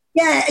 yeah.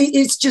 Yeah,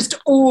 it's just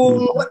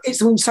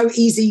it's all so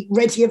easy,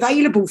 ready,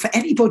 available for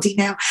anybody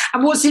now.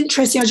 And what's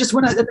interesting, I'm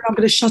going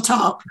to shut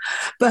up,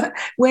 but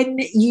when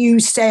you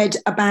said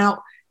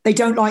about they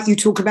don't like you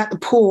talking about the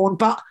porn,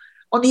 but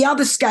on the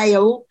other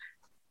scale,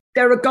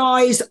 there are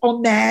guys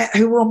on there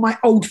who were on my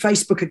old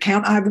Facebook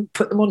account. I haven't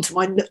put them onto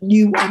my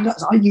new one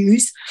that I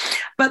use,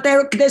 but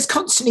there's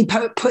constantly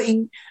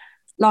putting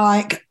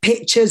like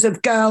pictures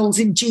of girls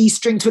in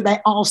G-strings with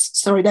their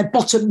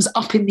bottoms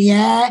up in the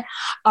air,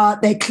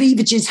 their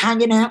cleavages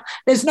hanging out.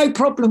 There's no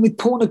problem with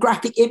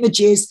pornographic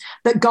images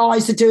that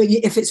guys are doing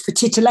it if it's for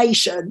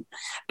titillation,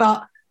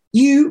 but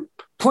you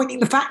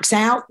pointing the facts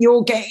out,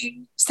 you're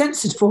getting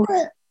censored for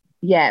it.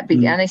 Yeah,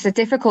 and it's a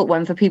difficult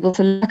one for people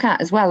to look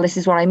at as well. This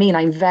is what I mean.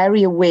 I'm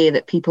very aware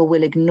that people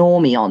will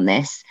ignore me on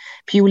this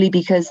purely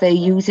because they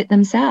use it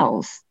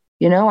themselves.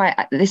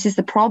 This is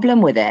the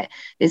problem with it.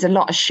 There's a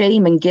lot of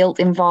shame and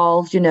guilt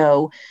involved,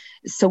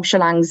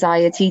 social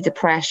anxiety,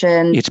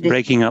 depression. It's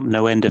breaking up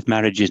no end of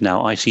marriages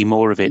now. I see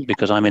more of it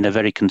because I'm in a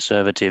very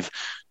conservative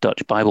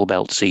Dutch Bible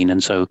Belt scene.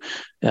 And so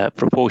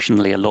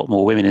proportionally, a lot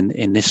more women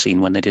in this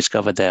scene, when they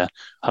discover their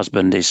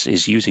husband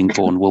is using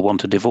porn, will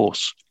want a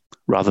divorce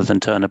rather than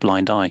turn a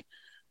blind eye.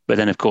 But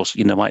then, of course,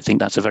 might think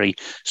that's a very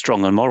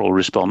strong and moral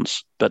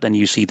response. But then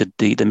you see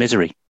the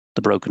misery,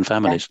 the broken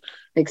families.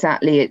 Yeah,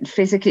 exactly.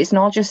 Physically, it's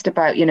not just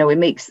about, it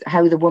makes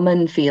how the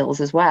woman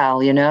feels as well,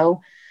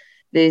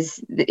 but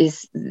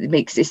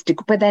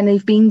then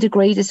they've been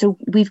degraded. So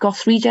we've got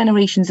 3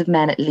 generations of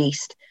men at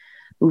least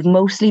who've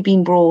mostly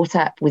been brought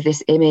up with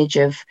this image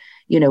of,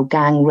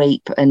 gang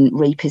rape and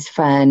rape is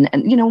fun.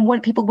 And, when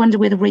people wonder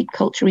where the rape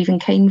culture even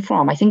came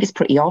from, I think it's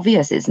pretty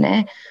obvious, isn't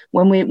it?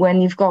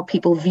 When you've got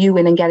people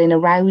viewing and getting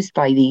aroused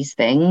by these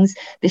things,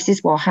 this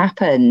is what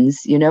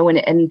happens,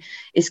 and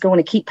it's going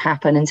to keep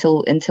happening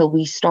until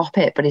we stop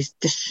it. But it's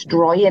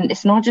destroying,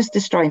 it's not just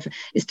destroying,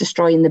 it's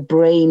destroying the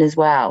brain as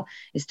well.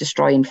 It's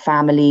destroying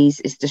families,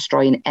 it's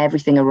destroying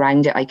everything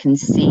around it. I can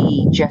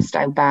see just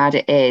how bad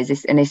it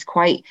is. And it's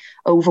quite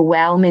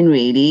overwhelming,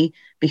 really,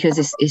 because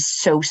it's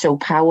so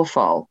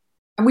powerful.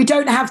 And we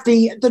don't have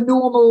the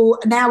normal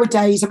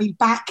nowadays. I mean,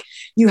 back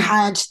you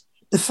had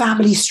the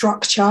family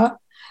structure,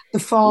 the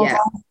father,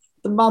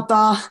 the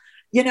mother.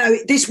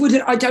 This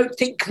wouldn't, I don't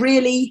think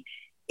really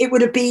it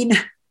would have been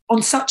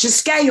on such a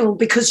scale,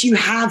 because you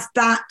have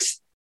that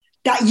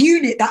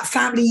unit, that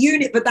family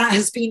unit, but that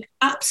has been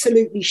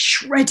absolutely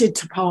shredded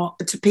to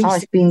pieces. Oh,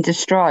 it's been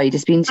destroyed.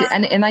 It's been,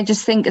 and I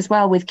just think as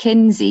well with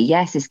Kinsey,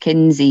 yes, it's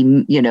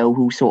Kinsey,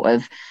 who sort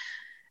of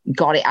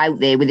got it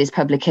out there with his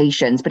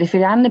publications. But if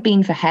it hadn't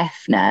been for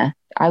Hefner,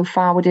 how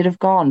far would it have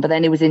gone? But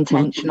then it was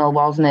intentional,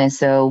 wasn't it?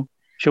 So,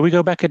 shall we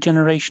go back a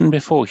generation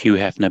before Hugh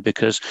Hefner?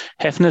 Because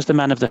Hefner's the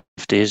man of the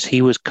 50s.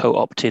 He was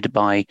co-opted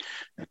by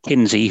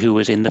Kinsey, who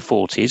was in the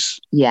 40s,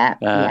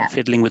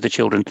 fiddling with the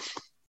children.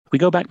 We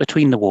go back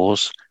between the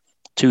wars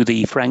to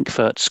the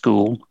Frankfurt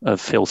School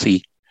of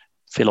filthy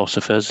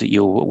philosophers that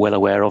you're well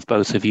aware of,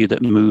 both of you,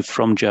 that moved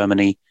from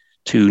Germany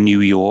to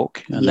New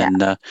York. And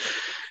then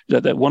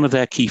that one of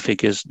their key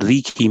figures,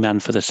 the key man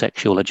for the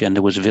sexual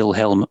agenda, was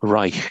Wilhelm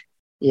Reich.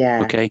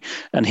 Yeah. Okay.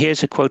 And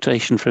here's a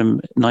quotation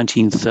from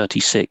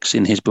 1936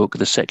 in his book,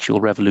 The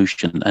Sexual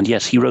Revolution. And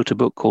yes, he wrote a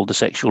book called The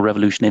Sexual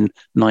Revolution in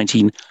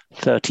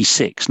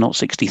 1936, not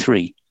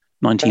 63,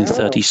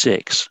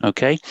 1936. Oh.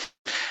 Okay.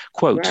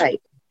 Quote, right.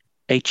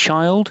 A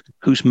child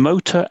whose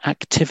motor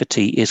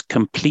activity is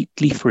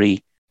completely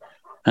free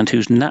and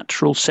whose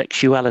natural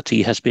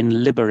sexuality has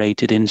been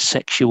liberated in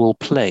sexual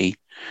play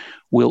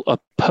will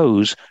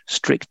oppose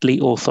strictly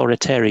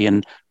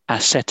authoritarian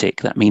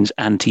ascetic, that means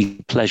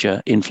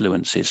anti-pleasure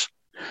influences.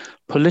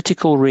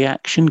 Political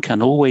reaction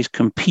can always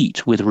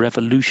compete with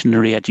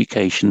revolutionary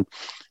education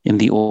in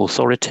the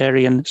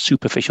authoritarian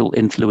superficial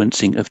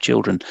influencing of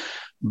children.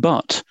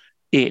 But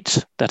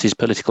that is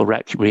political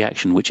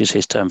reaction, which is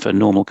his term for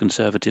normal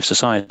conservative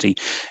society,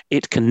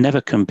 it can never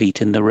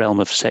compete in the realm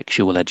of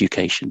sexual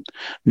education.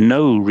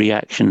 No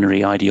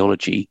reactionary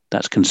ideology,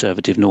 that's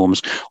conservative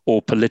norms,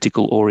 or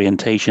political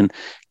orientation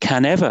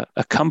can ever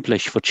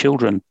accomplish for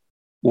children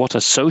what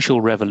a social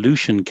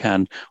revolution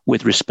can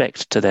with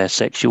respect to their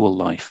sexual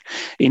life.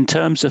 In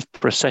terms of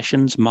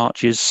processions,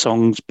 marches,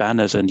 songs,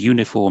 banners, and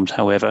uniforms,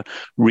 however,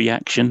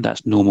 reaction,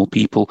 that's normal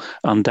people,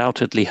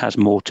 undoubtedly has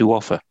more to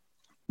offer.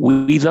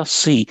 We thus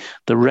see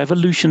the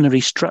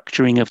revolutionary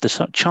structuring of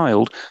the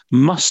child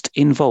must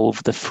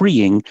involve the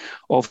freeing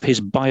of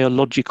his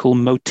biological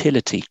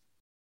motility.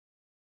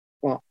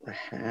 What the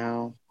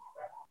hell?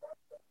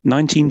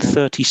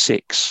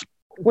 1936.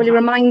 Well, it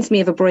reminds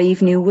me of A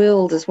Brave New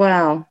World as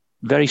well.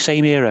 Very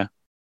same era.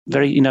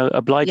 Very,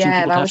 obliging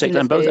people to have sex.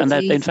 And both, and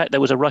in fact,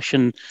 there was a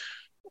Russian.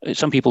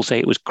 Some people say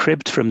it was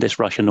cribbed from this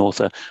Russian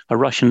author, a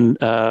Russian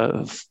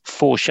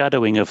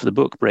foreshadowing of the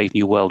book Brave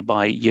New World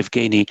by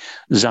Yevgeny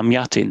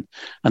Zamyatin.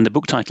 And the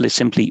book title is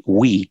simply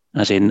We,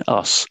 as in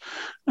us.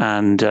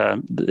 And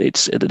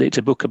it's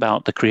a book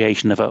about the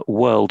creation of a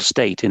world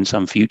state in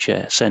some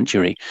future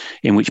century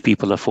in which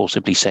people are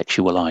forcibly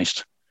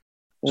sexualized.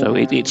 So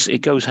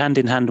it goes hand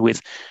in hand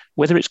with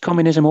whether it's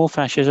communism or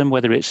fascism,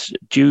 whether it's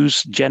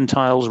Jews,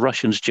 Gentiles,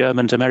 Russians,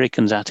 Germans,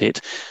 Americans at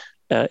it.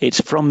 It's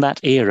from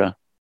that era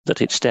that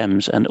it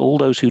stems, and all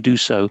those who do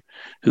so,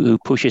 who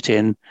push it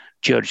in.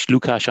 George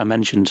Lukács, I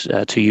mentioned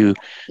to you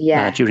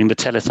during the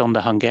telethon,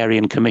 the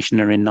Hungarian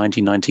commissioner in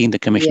 1919, the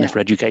Commissioner for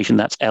Education,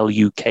 that's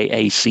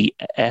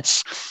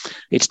Lukacs.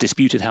 It's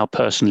disputed how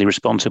personally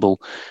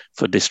responsible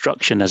for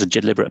destruction as a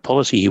deliberate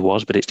policy he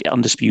was, but it's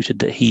undisputed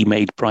that he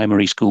made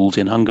primary schools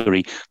in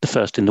Hungary the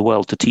first in the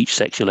world to teach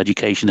sexual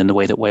education in the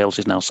way that Wales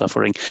is now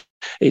suffering.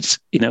 It's,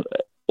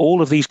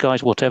 all of these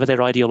guys, whatever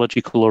their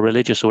ideological or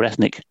religious or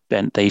ethnic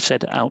bent, they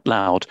said out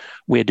loud,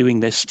 we're doing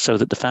this so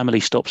that the family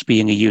stops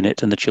being a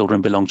unit and the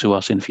children belong to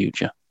us in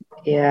future.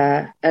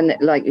 Yeah. And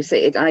like you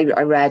say, I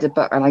read a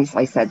book, and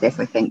I said this,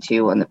 I think, to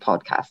you on the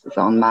podcast. It's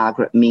on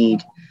Margaret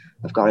Mead.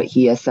 I've got it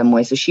here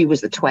somewhere. So she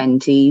was the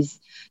 20s.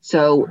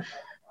 So,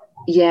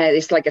 yeah,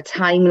 it's like a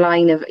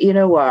timeline of,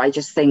 what I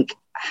just think,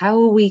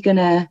 how are we going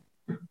to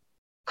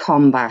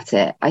combat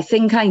it? I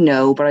think I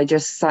know, but I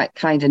just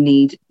kind of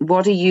need,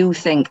 what do you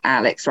think,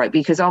 Alex? Right,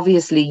 because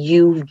obviously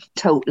you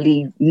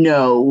totally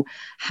know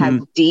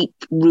how deep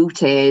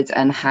rooted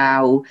and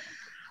how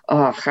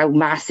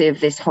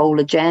massive this whole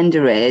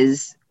agenda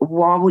is.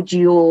 What would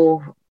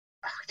your,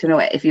 I don't know,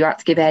 if you had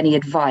to give any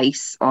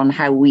advice on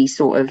how we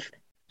sort of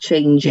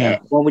change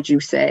it, what would you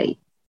say?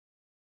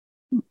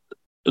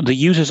 The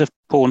users of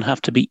porn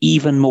have to be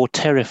even more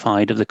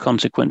terrified of the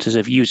consequences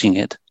of using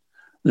it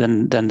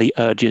than the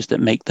urges that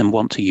make them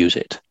want to use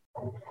it.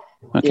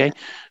 Okay,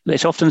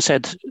 it's often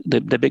said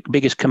the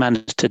biggest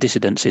command to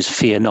dissidents is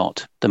fear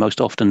not. The most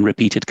often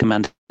repeated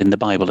command in the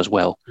Bible as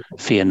well,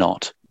 fear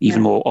not,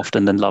 even more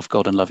often than love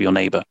God and love your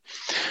neighbor.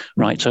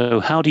 Right.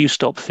 So how do you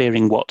stop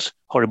fearing what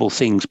horrible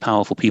things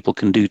powerful people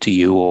can do to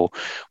you, or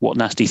what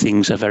nasty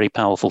things a very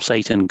powerful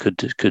Satan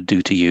could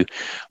do to you?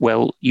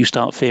 Well, you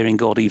start fearing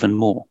God even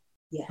more.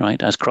 Yeah.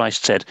 Right, as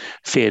Christ said,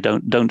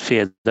 don't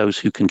fear those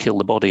who can kill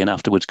the body and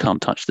afterwards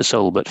can't touch the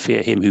soul, but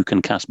fear him who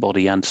can cast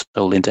body and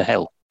soul into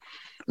hell.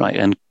 Right,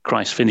 and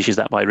Christ finishes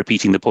that by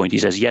repeating the point. He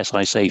says, "Yes,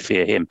 I say,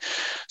 fear him."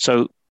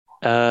 So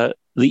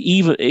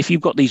if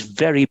you've got these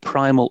very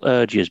primal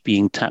urges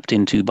being tapped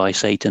into by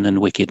Satan and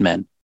wicked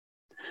men,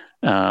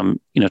 to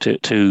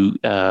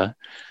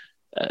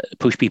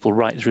push people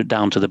right through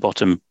down to the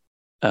bottom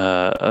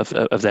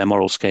of their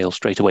moral scale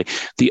straight away.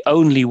 The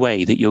only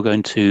way that you're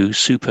going to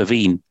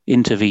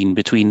intervene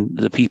between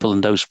the people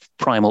and those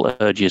primal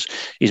urges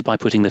is by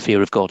putting the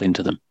fear of God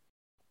into them.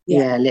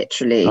 Yeah,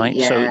 literally. Right.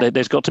 Yeah. So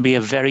there's got to be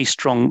a very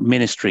strong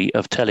ministry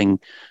of telling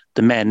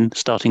the men,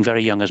 starting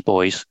very young as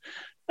boys,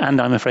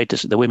 and I'm afraid to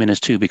say the women as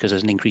too, because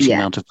there's an increasing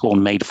amount of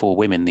porn made for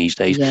women these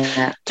days.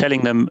 Yeah.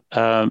 Telling them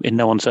in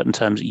no uncertain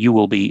terms, you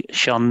will be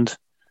shunned,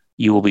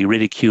 you will be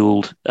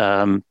ridiculed,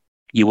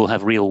 you will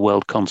have real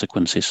world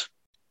consequences.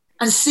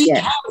 And seek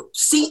help.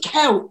 Seek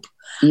help.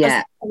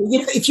 Yeah.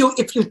 If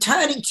you're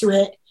turning to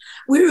it,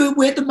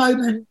 we're at the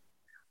moment.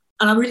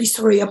 And I'm really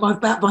sorry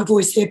about my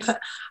voice here,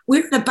 but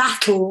we're in a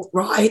battle,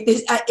 right?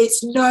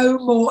 It's no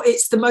more,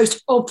 it's the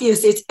most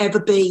obvious it's ever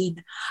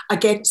been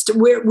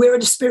we're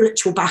in a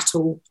spiritual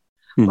battle,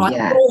 right?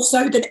 Yeah. More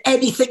so than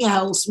anything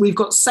else. We've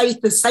got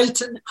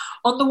Satan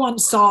on the one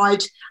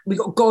side, we've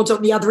got God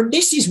on the other. And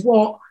this is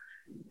what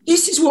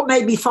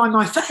made me find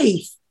my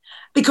faith,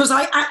 because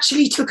I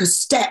actually took a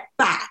step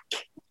back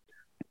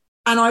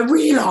and I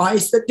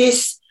realized that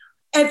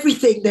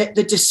everything, that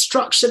the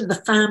destruction of the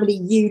family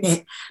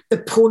unit, the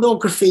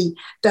pornography,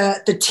 the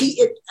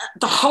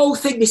whole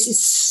thing, this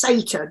is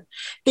Satan.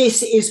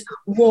 This is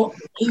what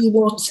he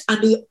wants,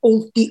 and the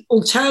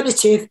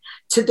alternative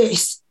to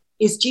this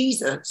is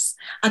Jesus.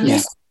 And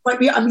this might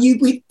be,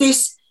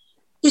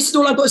 this is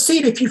all I've got to see.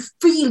 And if you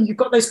feel you've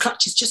got those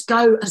clutches, just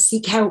go and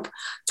seek help.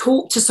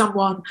 Talk to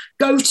someone.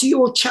 Go to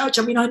your church.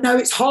 I mean, I know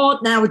it's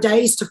hard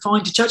nowadays to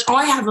find a church.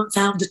 I haven't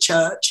found a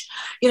church.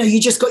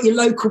 You just got your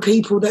local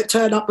people that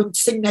turn up and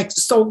sing their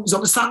songs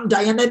on a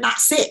Sunday, and then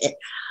that's it.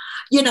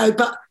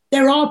 But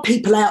there are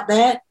people out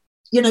there.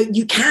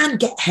 You can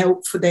get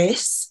help for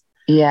this.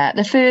 Yeah.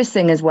 The first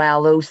thing as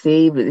well, though,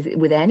 see,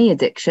 with any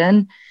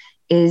addiction,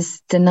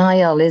 is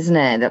denial, isn't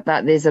it?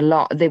 That there's a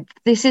lot.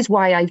 This is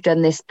why I've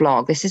done this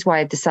blog. This is why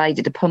I've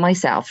decided to put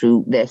myself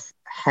through this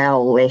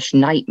hellish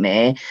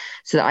nightmare,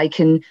 so that I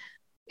can,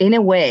 in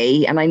a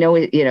way, and I know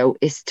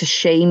it's to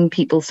shame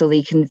people so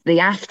they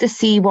have to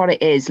see what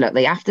it is. Look,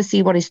 they have to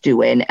see what it's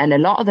doing, and a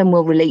lot of them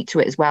will relate to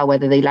it as well,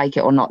 whether they like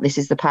it or not. This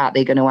is the part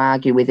they're going to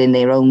argue within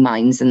their own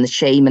minds, and the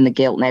shame and the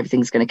guilt and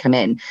everything's going to come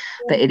in.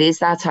 But it is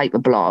that type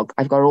of blog.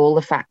 I've got all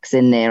the facts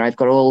in there. I've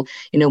got all,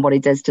 what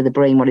it does to the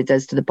brain, what it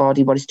does to the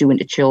body, what it's doing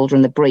to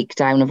children, the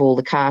breakdown of all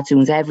the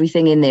cartoons,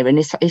 everything in there. And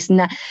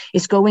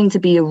it's going to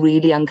be a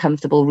really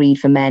uncomfortable read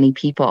for many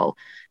people.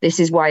 This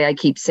is why I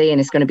keep saying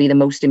it's going to be the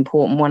most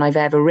important one I've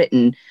ever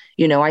written.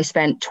 I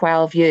spent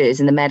 12 years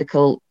in the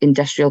medical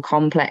industrial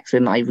complex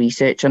with my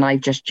research, and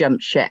I've just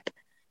jumped ship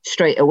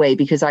straight away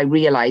because I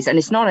realized, and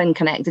it's not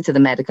unconnected to the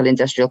medical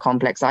industrial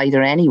complex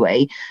either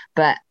anyway,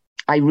 but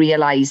I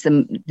realized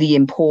the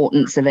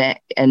importance of it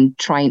and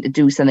trying to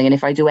do something. And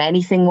if I do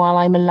anything while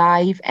I'm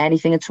alive,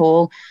 anything at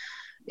all,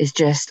 it's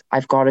just,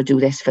 I've got to do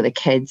this for the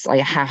kids. I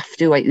have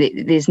to.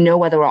 There's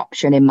no other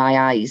option in my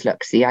eyes.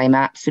 Look, see, I'm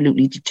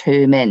absolutely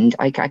determined.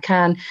 I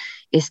can.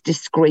 It's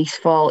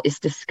disgraceful. It's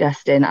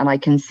disgusting. And I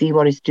can see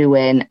what it's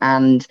doing.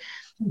 And,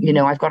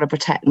 I've got to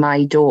protect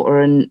my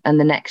daughter and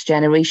the next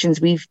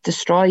generations. We've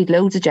destroyed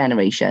loads of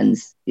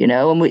generations,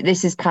 and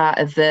this is part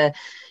of the,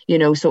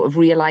 sort of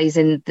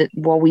realizing that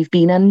what we've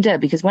been under,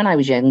 because when I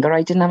was younger,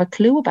 I didn't have a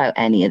clue about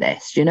any of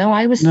this.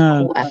 I was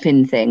caught up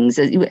in things.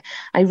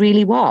 I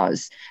really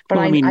was.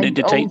 But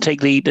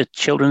take the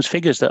children's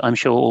figures that I'm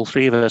sure all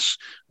three of us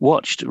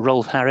watched,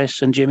 Rolf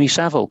Harris and Jimmy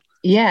Savile.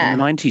 Yeah. In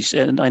the 90s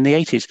and in the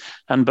 80s.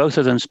 And both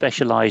of them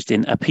specialized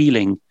in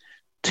appealing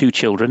to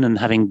children and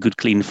having good,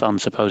 clean fun,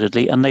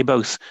 supposedly. And they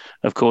both,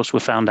 of course, were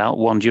found out,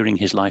 one during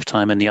his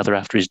lifetime and the other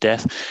after his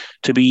death,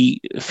 to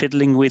be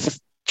fiddling with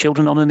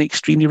children on an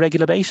extremely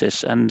regular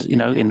basis. And,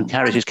 in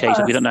Harris's case,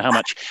 we don't know how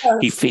much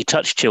he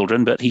touched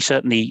children, but he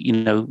certainly,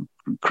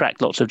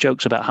 cracked lots of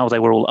jokes about how they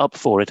were all up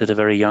for it at a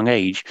very young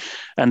age.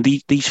 And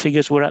these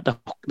figures were at the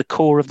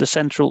core of the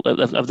central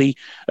of the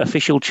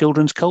official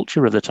children's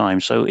culture of the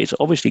time. So it's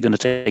obviously going to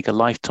take a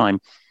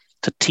lifetime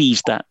to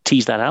tease that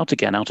out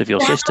again out of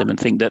your system, and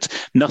think that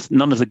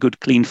none of the good,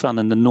 clean fun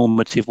and the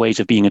normative ways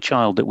of being a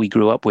child that we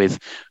grew up with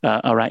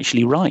are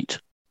actually right.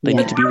 They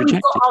need to be rejected.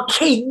 We've got our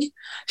king,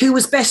 who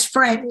was best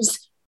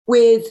friends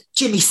with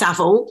Jimmy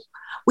Savile.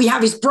 We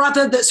have his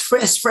brother that's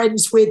best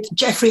friends with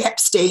Jeffrey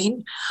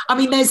Epstein. I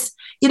mean, there's,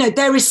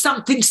 there is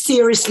something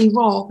seriously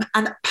wrong.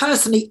 And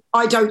personally,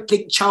 I don't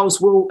think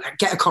Charles will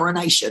get a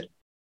coronation.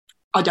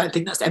 I don't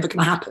think that's ever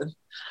going to happen.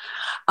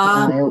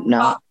 I hope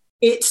not.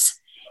 It's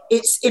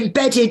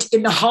embedded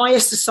in the higher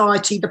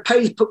society. The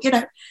people,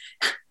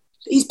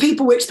 these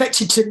people were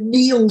expected to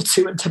kneel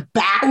to and to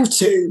bow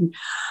to.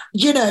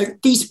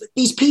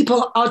 These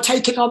people are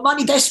taking our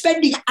money. They're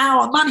spending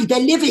our money. They're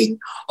living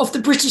off the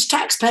British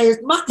taxpayers'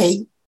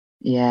 money.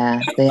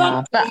 Yeah, they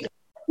are. But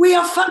we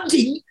are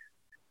funding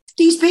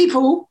these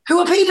people who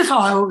are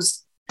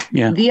paedophiles.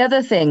 Yeah. The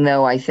other thing,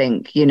 though, I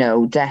think,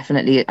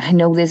 definitely, I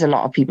know there's a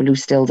lot of people who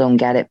still don't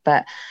get it,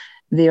 but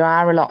there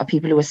are a lot of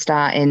people who are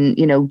starting,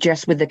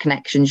 just with the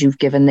connections you've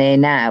given there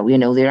now,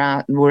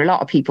 were a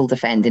lot of people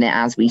defending it,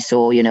 as we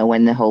saw,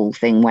 when the whole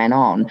thing went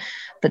on.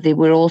 But there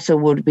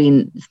would have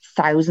been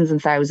thousands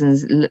and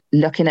thousands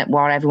looking at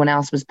what everyone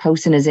else was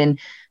posting, as in,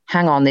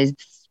 hang on, there's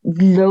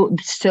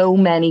so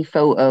many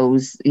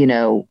photos,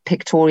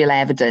 pictorial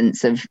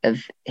evidence of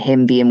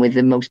him being with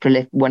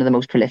one of the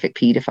most prolific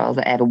paedophiles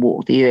that ever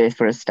walked the earth,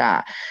 for a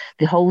start.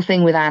 The whole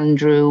thing with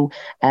Andrew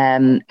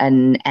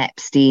and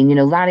Epstein,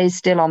 that is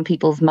still on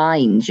people's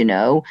minds.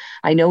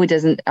 I know it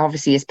doesn't,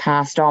 obviously it's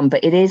passed on,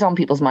 but it is on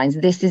people's minds.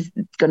 This is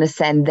going to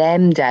send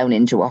them down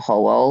into a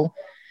hole.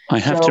 I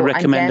have to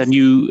recommend a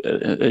new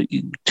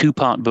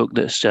two-part book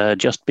that's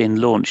just been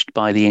launched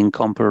by the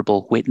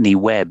incomparable Whitney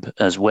Webb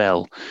as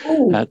well,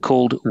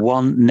 called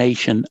One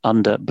Nation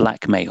Under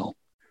Blackmail.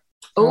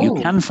 You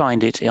can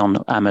find it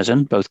on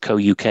Amazon, both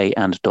co.uk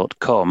and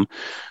 .com,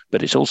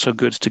 but it's also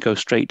good to go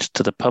straight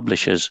to the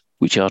publishers,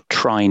 which are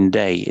Trine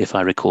Day, if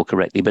I recall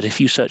correctly. But if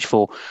you search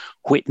for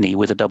Whitney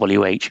with a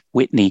WH,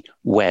 Whitney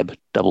Webb,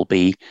 double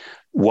B,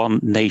 One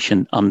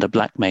Nation Under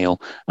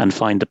Blackmail, and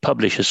find the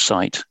publisher's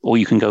site, or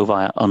you can go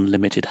via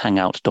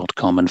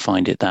unlimitedhangout.com and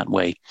find it that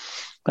way.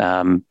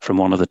 From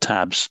one of the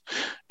tabs,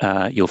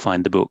 you'll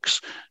find the books.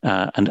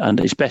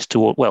 And it's best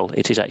to,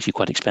 it is actually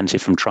quite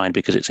expensive from Trine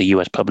because it's a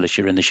US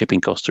publisher and the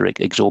shipping costs are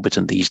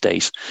exorbitant these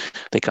days.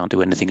 They can't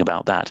do anything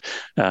about that.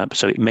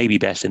 So it may be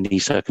best in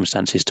these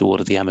circumstances to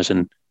order the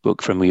Amazon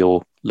book from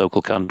your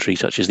local country,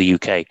 such as the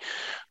UK.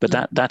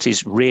 But that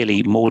is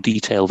really more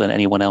detail than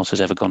anyone else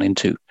has ever gone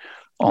into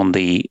on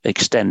the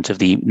extent of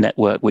the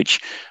network,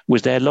 which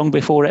was there long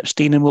before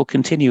Epstein and will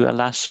continue,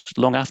 alas,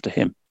 long after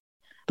him.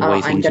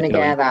 I'm going to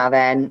get that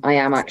then. I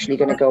am actually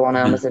going to go on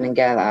Amazon and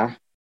get that.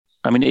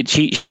 I mean,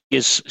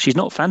 she's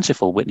not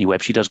fanciful, Whitney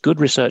Webb. She does good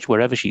research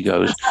wherever she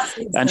goes.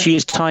 And she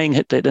is tying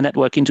the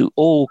network into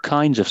all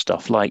kinds of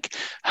stuff, like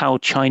how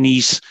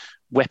Chinese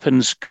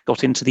weapons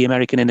got into the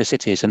American inner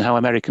cities and how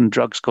American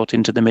drugs got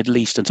into the Middle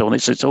East and so on.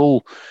 It's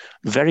all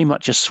very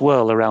much a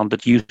swirl around the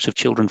use of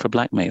children for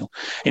blackmail.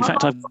 In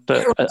fact, I've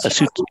got a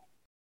suit.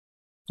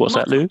 What's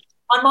that, Lou?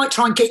 I might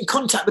try and get in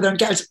contact with her and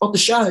get her on the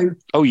show.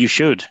 Oh, you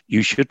should.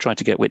 You should try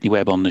to get Whitney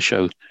Webb on the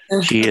show.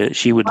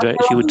 She would.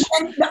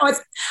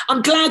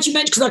 I'm glad you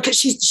mentioned, because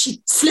she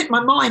slipped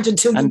my mind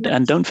until.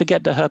 And don't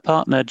forget that her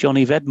partner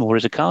Johnny Vedmore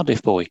is a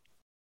Cardiff boy.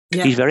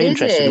 Yeah. He's very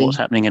interested in what's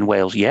happening in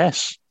Wales.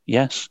 Yes.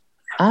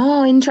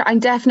 Oh, I'm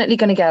definitely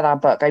going to get that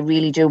book. I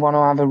really do want to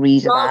have a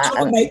read of that. I'll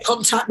try and make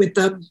contact with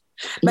them.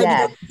 Maybe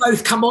they'll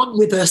both come on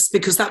with us,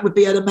 because that would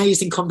be an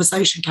amazing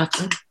conversation,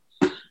 Kathryn.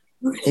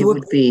 It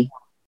would be.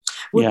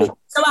 Yeah.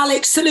 So,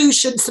 Alex,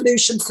 solutions. Would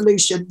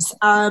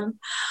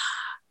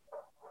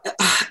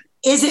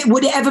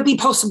it ever be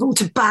possible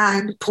to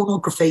ban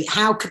pornography?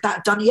 How could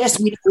that be done? Yes,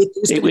 we know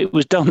it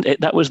was done.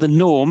 That was the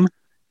norm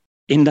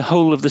in the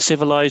whole of the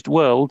civilized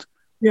world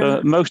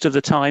for most of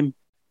the time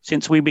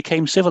since we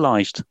became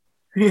civilized.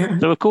 Yeah.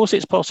 So, of course,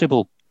 it's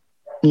possible.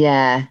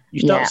 Yeah.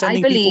 You start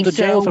sending people to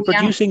jail for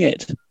producing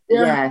it.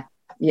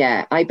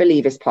 Yeah, I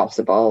believe it's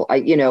possible.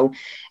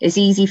 It's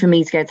easy for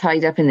me to get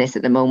tied up in this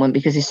at the moment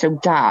because it's so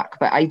dark,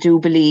 but I do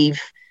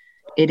believe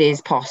it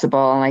is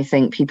possible. And I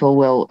think people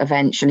will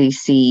eventually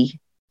see,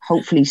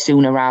 hopefully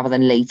sooner rather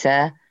than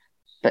later,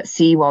 but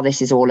see what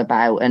this is all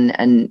about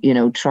and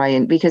try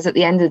and, because at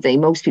the end of the day,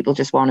 most people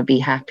just want to be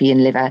happy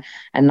and live a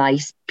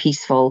nice,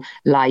 peaceful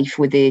life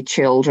with their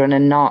children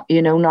and not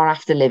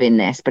have to live in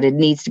this. But it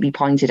needs to be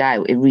pointed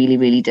out. It really,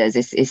 really does.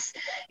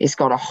 It's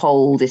got a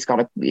hold. It's got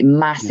a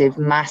massive,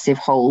 massive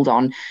hold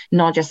on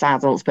not just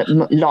adults, but a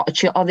lot of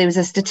children. There was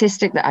a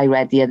statistic that I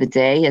read the other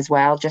day as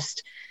well,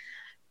 just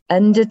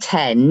under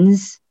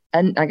 10s,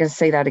 and I'm going to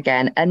say that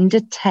again, under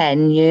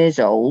 10 years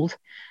old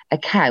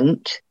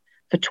account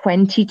for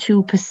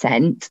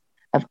 22%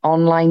 of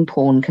online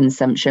porn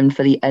consumption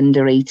for the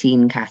under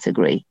 18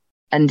 category,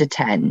 under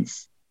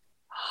 10s.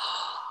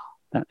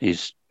 That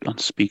is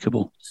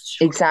unspeakable.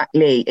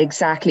 Exactly.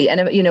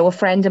 And, a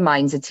friend of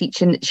mine's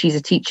she's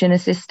a teaching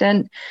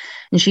assistant,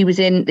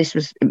 and this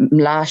was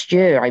last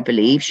year, I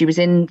believe, she was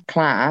in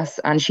class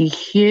and she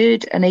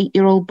heard an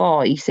 8-year-old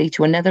boy say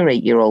to another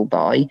 8-year-old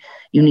boy,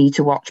 "You need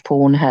to watch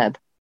Pornhub."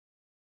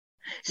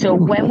 So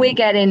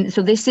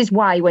this is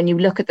why when you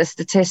look at the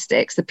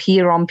statistics, the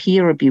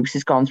peer-on-peer abuse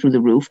has gone through the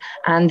roof,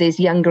 and there's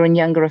younger and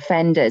younger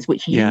offenders,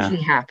 which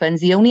usually happens.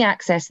 The only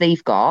access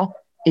they've got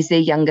is their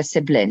younger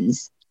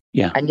siblings.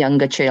 and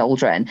younger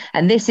children.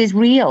 And this is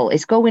real.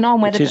 It's going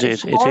on. Whether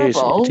it's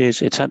horrible. It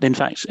is. It's in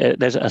fact,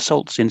 there's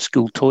assaults in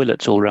school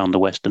toilets all around the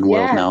Western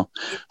world now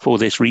for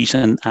this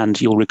reason. And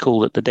you'll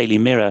recall that the Daily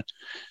Mirror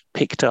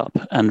picked up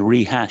and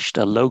rehashed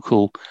a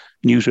local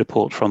news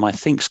report from, I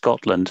think,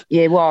 Scotland.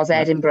 Yeah, it was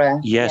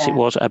Edinburgh. Yes, it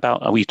was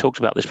about, we talked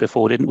about this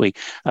before, didn't we?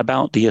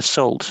 About the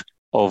assault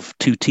of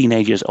 2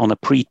 teenagers on a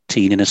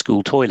preteen in a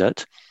school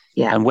toilet.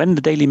 Yeah. And when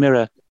the Daily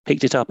Mirror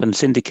picked it up and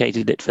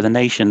syndicated it for the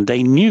nation,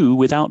 they knew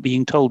without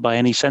being told by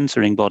any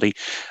censoring body,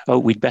 oh,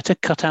 we'd better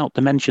cut out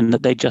the mention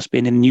that they'd just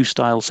been in new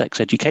style sex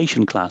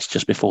education class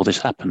just before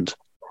this happened.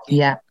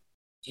 Yeah.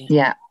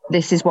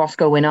 This is what's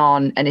going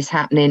on, and it's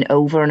happening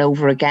over and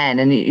over again.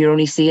 And you're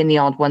only seeing the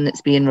odd one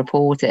that's being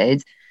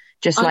reported,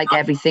 just like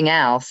everything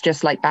else,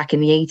 just like back in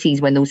the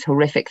 80s when those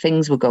horrific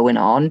things were going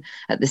on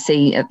at the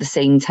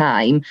same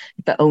time,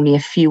 but only a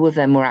few of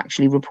them were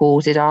actually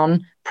reported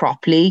on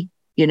properly.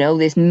 You know,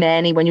 there's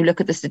many, when you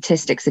look at the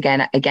statistics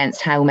again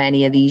against how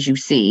many of these you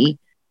see,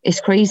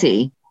 it's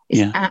crazy.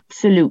 It's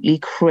absolutely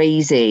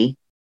crazy.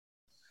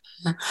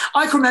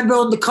 I can remember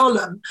on the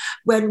column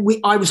when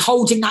I was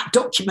holding that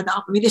document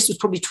up. I mean, this was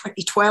probably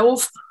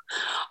 2012.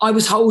 I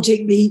was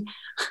holding the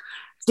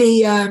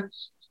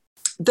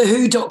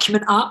WHO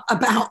document up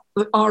about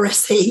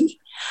RSE.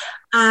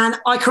 And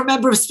I can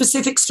remember a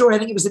specific story, I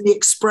think it was in the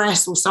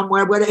Express or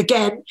somewhere, where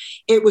again,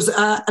 it was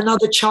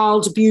another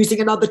child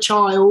abusing another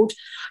child.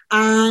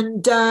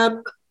 And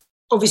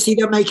obviously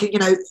they're making,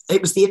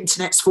 it was the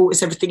internet's fault,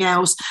 it's everything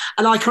else.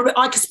 And I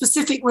can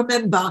specifically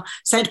remember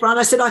saying to Brian,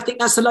 I said, I think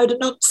that's a load of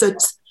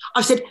nonsense.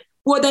 I said,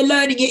 well, they're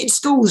learning it in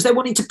schools. They're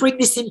wanting to bring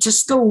this into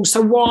schools.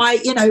 So why,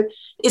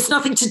 it's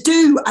nothing to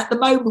do at the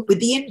moment with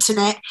the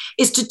internet.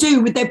 It's to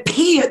do with their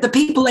the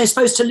people they're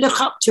supposed to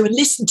look up to and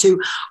listen to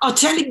are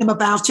telling them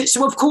about it.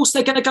 So, of course,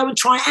 they're going to go and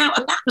try it out.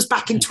 And that was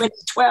back in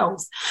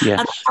 2012. Yes.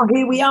 And now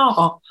here we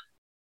are.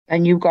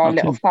 And you've got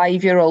little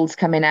 5-year-olds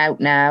coming out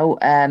now.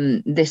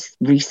 This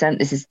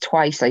is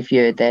twice I've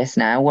heard this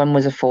now. One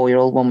was a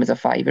 4-year-old, one was a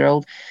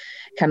 5-year-old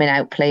coming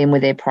out playing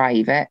with their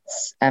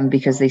privates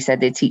because they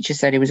said their teacher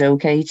said it was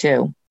okay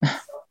too.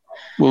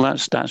 Well,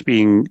 that's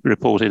being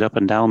reported up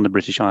and down the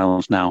British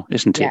Isles now,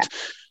 isn't it?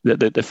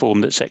 The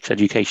form that sex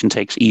education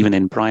takes, even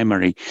in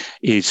primary,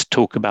 is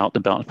talk about the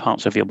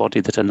parts of your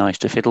body that are nice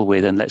to fiddle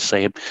with, and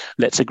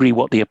let's agree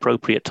what the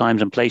appropriate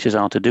times and places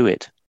are to do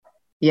it.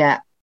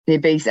 Yeah. They're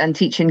based on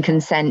teaching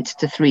consent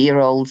to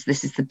 3-year-olds.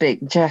 This is the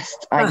big,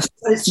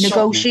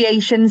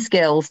 negotiation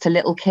skills to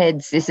little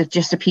kids. This is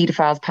just a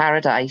paedophile's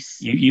paradise.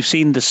 You've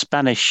seen the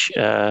Spanish,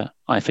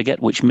 I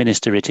forget which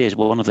minister it is,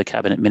 one of the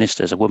cabinet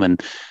ministers, a woman,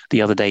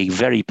 the other day,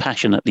 very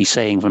passionately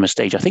saying from a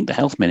stage, I think the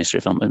health minister,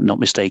 if I'm not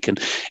mistaken,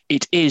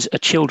 it is a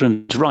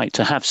children's right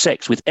to have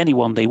sex with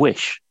anyone they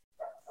wish.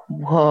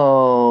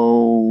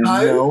 Whoa,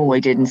 no,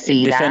 I didn't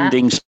see that.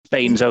 Defending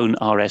Spain's own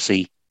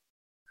RSE.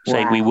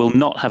 Saying we will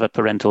not have a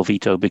parental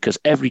veto because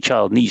every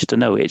child needs to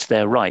know it's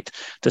their right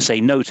to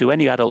say no to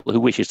any adult who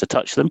wishes to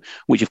touch them,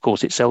 which of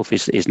course itself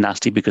is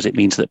nasty because it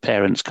means that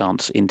parents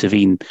can't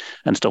intervene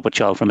and stop a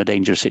child from a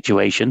dangerous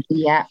situation,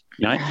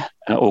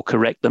 or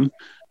correct them.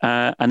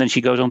 And then she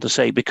goes on to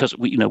say, because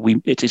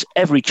it is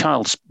every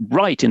child's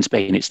right in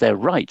Spain. It's their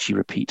right, she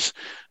repeats,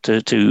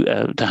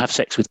 to have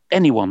sex with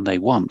anyone they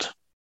want.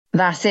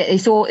 That's it.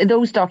 It's all,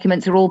 those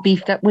documents are all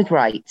beefed up with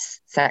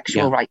rights,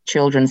 sexual rights,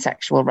 children's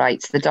sexual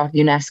rights. The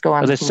UNESCO.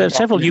 Well, there's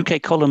several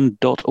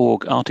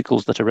ukcolumn.org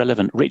articles that are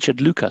relevant.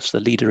 Richard Lucas, the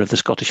leader of the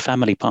Scottish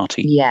Family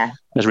Party,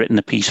 has written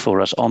a piece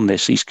for us on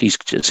this. He's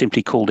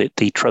simply called it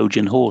the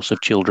Trojan horse of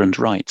children's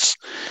rights.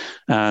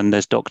 And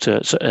there's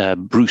Dr.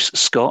 Bruce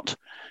Scott.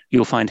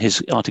 You'll find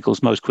his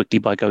articles most quickly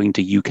by going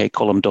to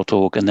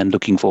ukcolumn.org and then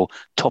looking for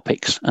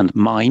topics and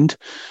mind.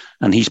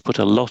 And he's put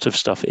a lot of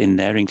stuff in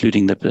there,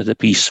 including the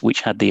piece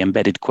which had the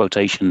embedded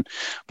quotation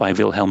by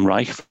Wilhelm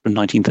Reich from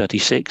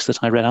 1936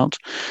 that I read out.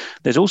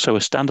 There's also a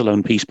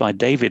standalone piece by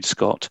David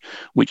Scott,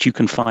 which you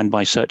can find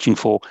by searching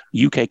for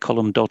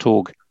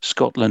ukcolumn.org,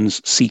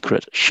 Scotland's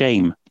Secret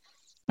Shame.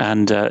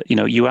 And,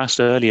 you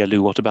asked earlier,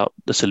 Lou, what about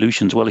the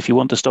solutions? Well, if you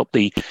want to stop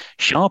the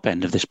sharp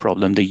end of this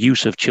problem, the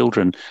use of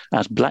children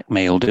as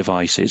blackmail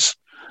devices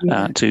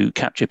to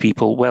capture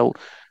people, well,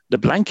 the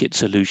blanket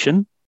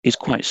solution is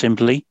quite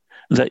simply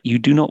that you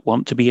do not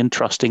want to be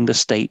entrusting the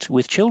state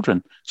with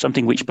children,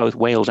 something which both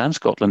Wales and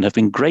Scotland have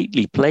been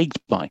greatly plagued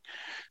by,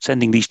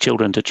 sending these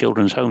children to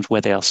children's homes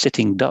where they are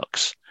sitting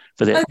ducks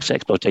for their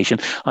exploitation.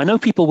 I know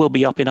people will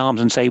be up in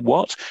arms and say,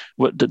 what?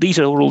 These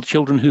are all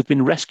children who've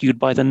been rescued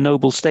by the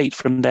noble state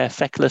from their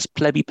feckless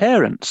plebby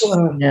parents,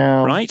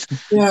 right?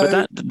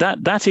 But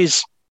that's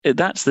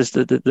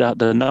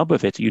the nub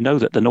of it. You know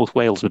that the North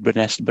Wales with Bryn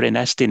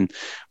Estyn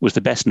was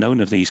the best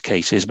known of these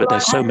cases, but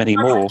there's so many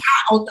more.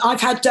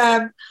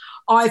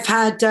 I've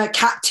had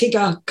Kat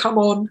Tigger come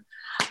on,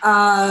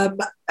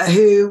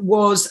 who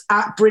was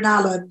at Bryn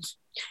Allen,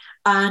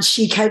 and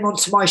she came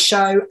onto my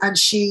show and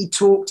she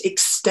talked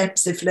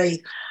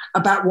extensively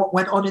about what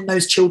went on in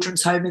those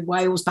children's home in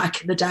Wales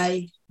back in the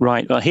day.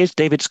 Right. Well, here's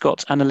David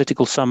Scott's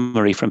analytical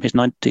summary from his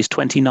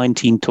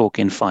 2019 talk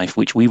in Fife,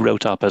 which we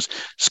wrote up as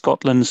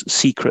Scotland's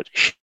Secret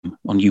Shame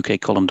on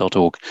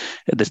ukcolumn.org.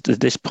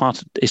 This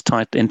part is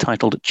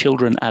entitled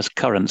Children as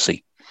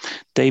Currency.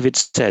 David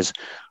says,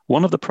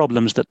 one of the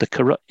problems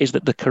is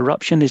that the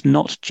corruption is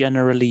not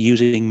generally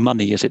using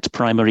money as its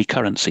primary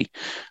currency.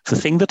 The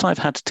thing that I've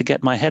had to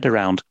get my head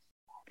around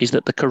is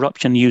that the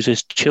corruption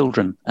uses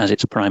children as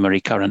its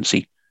primary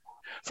currency.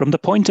 From the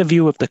point of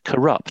view of the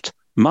corrupt,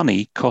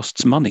 money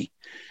costs money.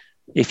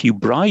 If you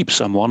bribe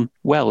someone,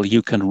 well,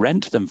 you can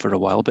rent them for a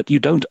while, but you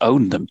don't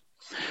own them.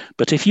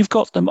 But if you've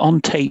got them on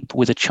tape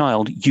with a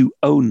child, you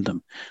own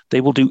them.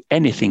 They will do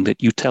anything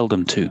that you tell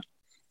them to.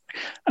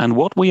 And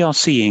what we are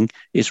seeing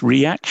is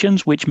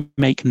reactions which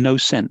make no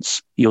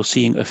sense. You're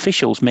seeing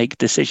officials make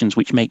decisions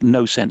which make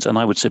no sense. And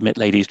I would submit,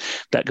 ladies,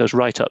 that goes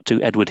right up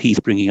to Edward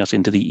Heath bringing us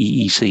into the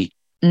EEC.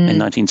 In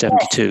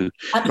 1972,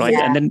 right?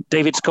 And then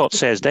David Scott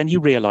says, then you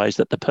realize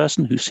that the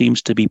person who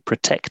seems to be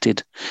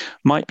protected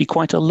might be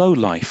quite a low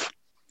life.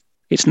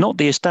 It's not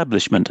the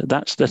establishment.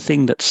 That's the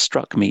thing that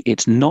struck me.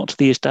 It's not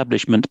the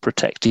establishment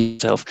protecting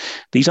itself.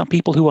 These are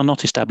people who are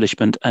not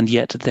establishment, and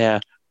yet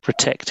they're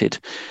protected.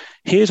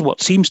 Here's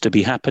what seems to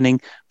be happening.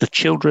 The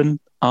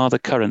children are the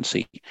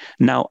currency.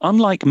 Now,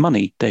 unlike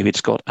money, David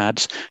Scott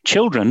adds,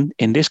 children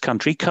in this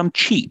country come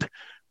cheap,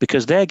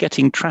 because they're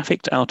getting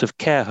trafficked out of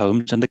care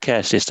homes and the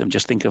care system.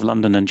 Just think of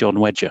London and John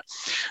Wedger.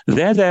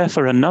 They're there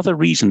for another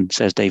reason,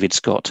 says David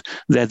Scott.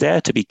 They're there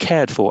to be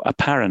cared for,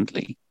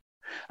 apparently.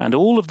 And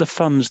all of the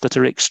funds that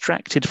are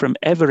extracted from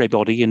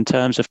everybody in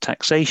terms of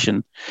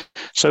taxation.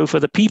 So for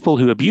the people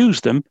who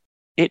abuse them,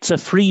 it's a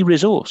free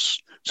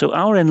resource. So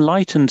our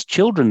enlightened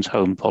children's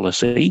home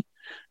policy,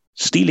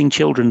 stealing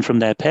children from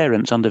their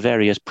parents under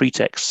various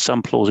pretexts,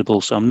 some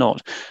plausible, some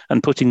not,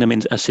 and putting them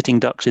in as sitting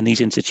ducks in these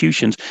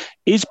institutions,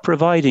 is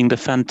providing the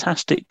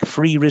fantastic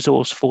free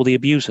resource for the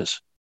abusers.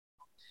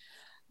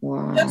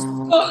 Wow.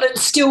 Scotland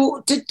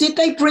still, did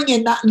they bring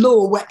in that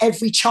law where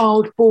every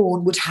child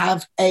born would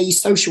have a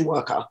social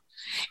worker?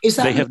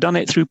 They have done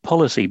it through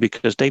policy,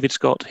 because David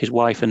Scott, his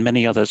wife, and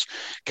many others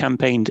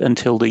campaigned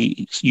until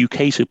the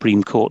UK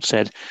Supreme Court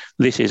said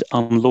this is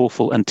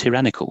unlawful and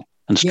tyrannical,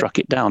 and struck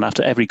it down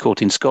after every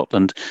court in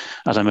Scotland,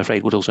 as I'm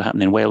afraid would also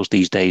happen in Wales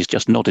these days,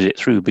 just nodded it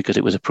through because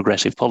it was a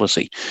progressive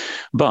policy.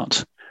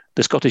 But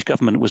the Scottish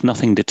government was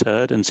nothing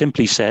deterred and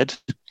simply said,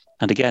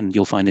 and again,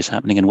 you'll find this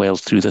happening in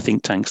Wales through the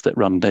think tanks that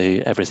run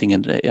everything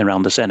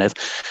around the Senedd.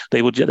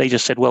 They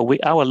just said, well,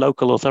 our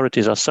local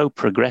authorities are so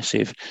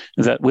progressive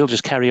that we'll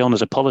just carry on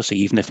as a policy,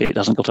 even if it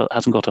hasn't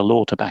got a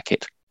law to back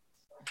it.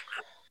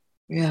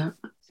 Yeah,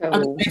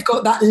 and they've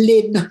got that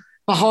Lynn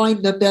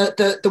behind them,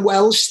 the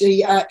Welsh,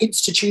 the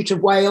Institute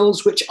of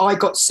Wales, which I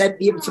got sent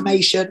the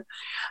information,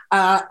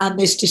 and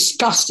this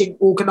disgusting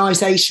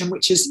organisation,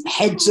 which is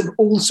heads of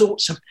all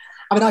sorts of.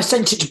 I mean, I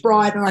sent it to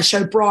Brian, and I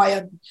showed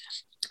Brian.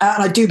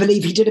 And I do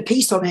believe he did a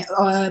piece on it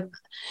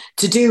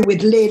to do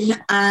with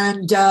Lynn,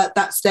 and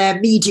that's their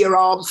media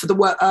arm for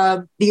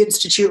the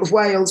Institute of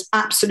Wales.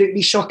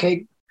 Absolutely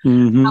shocking.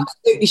 Mm-hmm.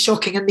 Absolutely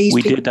shocking. And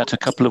we did that a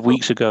couple of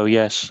weeks ago,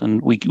 yes.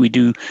 And we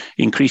do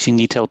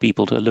increasingly tell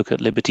people to look at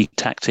Liberty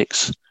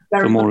Tactics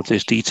for more of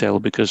this detail,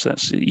 because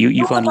that's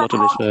you find a lot of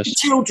this first.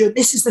 Children,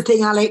 this is the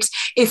thing, Alex.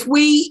 This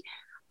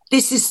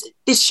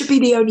should be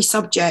the only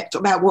subject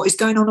about what is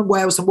going on in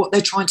Wales and what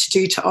they're trying to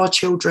do to our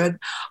children.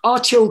 Our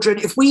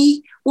children,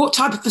 what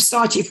type of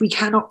society, if we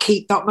cannot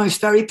keep that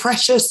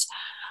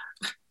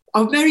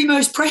our very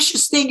most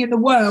precious thing in the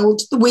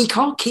world that we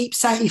can't keep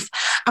safe,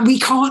 and we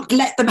can't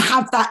let them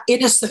have that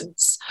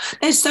innocence.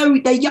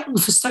 They're young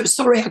for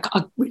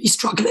I'm really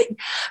struggling,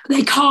 but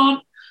they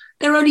can't.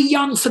 They're only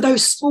young for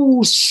those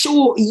small,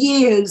 short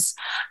years,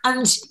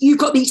 and you've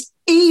got these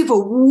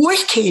evil,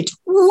 wicked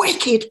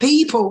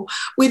people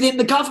within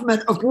the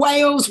government of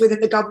Wales, within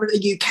the government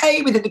of the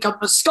UK, within the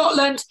government of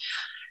Scotland,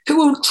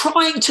 who are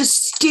trying to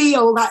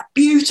steal that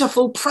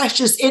beautiful,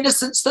 precious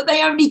innocence that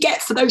they only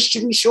get for those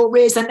short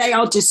years, and they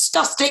are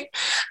disgusting.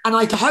 And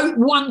I hope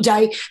one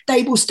day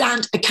they will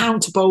stand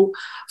accountable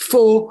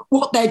for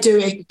what they're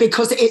doing,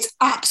 because it's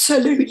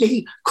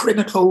absolutely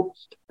criminal.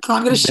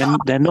 I'm going to shut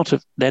up.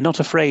 They're not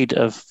afraid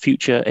of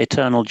future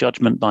eternal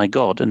judgment by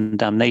God and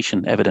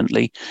damnation,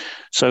 evidently.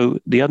 So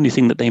the only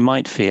thing that they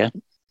might fear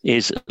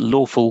is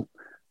lawful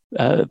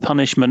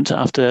punishment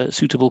after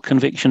suitable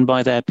conviction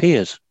by their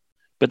peers.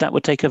 But that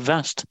would take a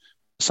vast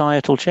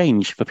societal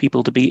change for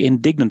people to be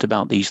indignant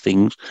about these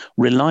things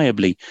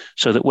reliably,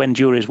 so that when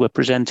juries were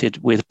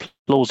presented with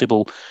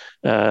plausible,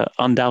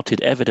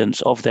 undoubted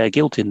evidence of their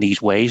guilt in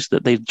these ways,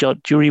 that the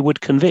jury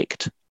would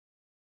convict.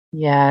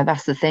 Yeah,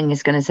 that's the thing.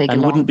 It's going to take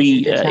and wouldn't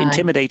be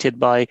intimidated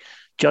by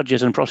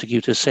judges and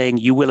prosecutors saying,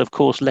 you will, of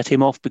course, let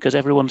him off because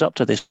everyone's up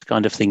to this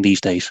kind of thing these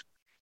days.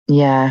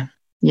 Yeah.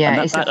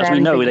 Yeah, and as we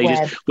know,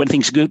 when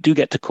things do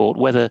get to court,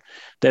 whether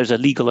there's a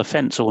legal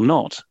offence or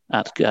not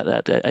at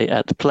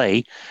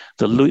play,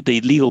 the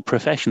legal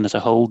profession as a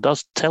whole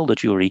does tell the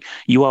jury,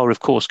 you are, of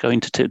course, going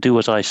to do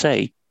as I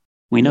say.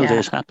 We know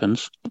this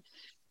happens.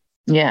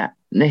 Yeah,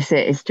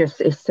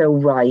 it's so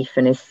rife,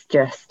 and it's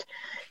just,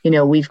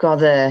 we've got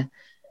the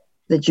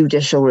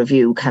judicial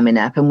review coming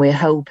up, and we're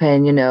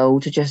hoping,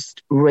 to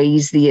just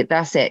raise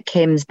that's it.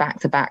 Kim's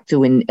back to back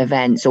doing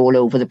events all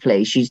over the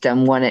place. She's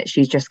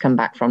just come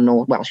back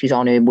from she's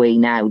on her way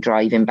now,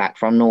 driving back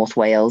from North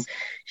Wales.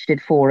 She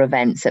did 4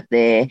 events up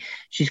there.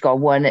 She's got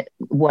one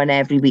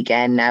every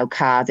weekend now,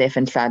 Cardiff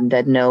and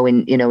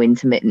Llandudno,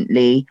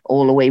 intermittently,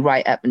 all the way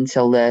right up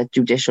until the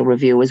judicial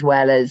review, as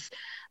well as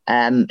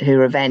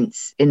her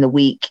events in the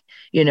week.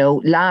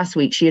 Last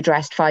week she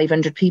addressed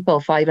 500 people,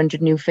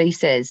 500 new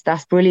faces.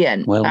 That's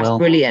brilliant.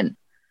 Brilliant.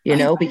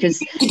 Because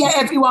to get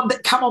everyone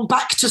that come on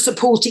back to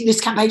supporting this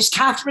campaign,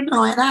 Kathryn and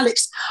I and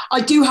Alex, I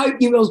do hope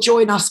you will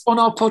join us on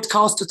our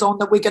podcastathon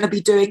that we're going to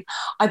be doing.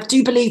 I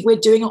do believe we're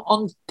doing it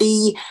on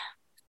the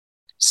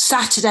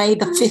Saturday,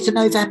 the 5th of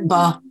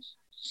November.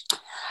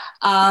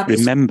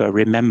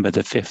 Remember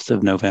the 5th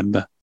of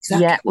November.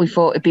 Exactly. Yeah, we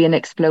thought it'd be an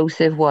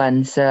explosive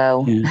one.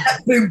 So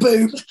boom,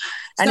 boom.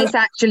 And it's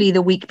actually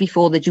the week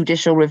before the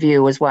judicial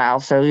review as well.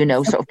 So,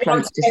 sort of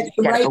plans to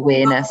get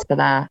awareness for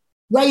that.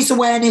 Raise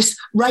awareness,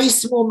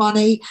 raise some more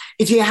money.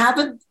 If you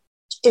haven't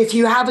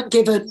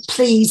given,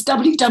 please,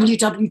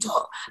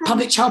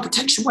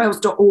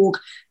 www.publicchildprotectionwales.org.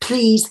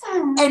 Please,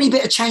 any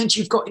bit of change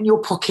you've got in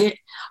your pocket.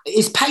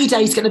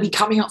 Payday is going to be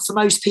coming up for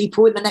most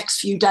people in the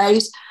next few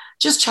days.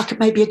 Just chuck it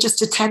maybe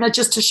just a tenner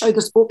just to show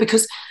the support,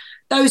 because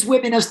those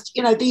women are,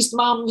 these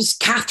mums,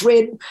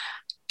 Kathryn,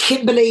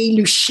 Kimberly,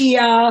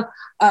 Lucia,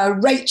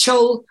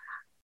 Rachel,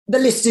 the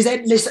list is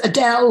endless,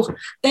 Adele,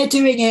 they're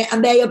doing it,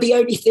 and they are the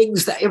only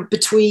things that are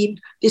between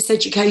this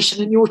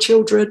education and your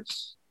children.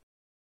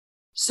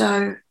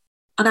 So,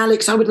 and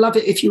Alex, I would love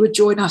it if you would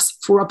join us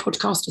for our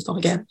podcastathon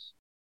again.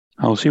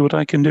 I'll see what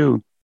I can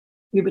do.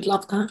 We would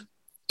love that.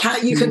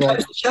 Kat, you can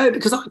close the show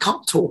because I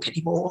can't talk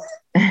anymore.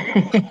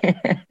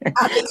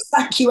 Alex,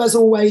 thank you as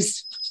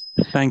always.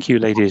 Thank you,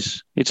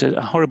 ladies. It's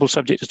a horrible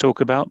subject to talk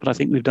about, but I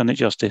think we've done it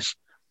justice.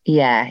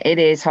 Yeah, it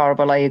is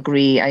horrible. I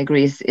agree.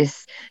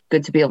 It's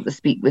good to be able to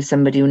speak with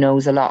somebody who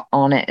knows a lot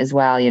on it as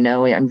well,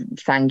 And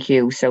thank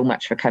you so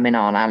much for coming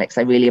on, Alex.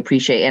 I really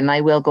appreciate it. And I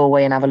will go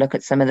away and have a look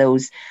at some of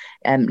those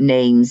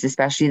names,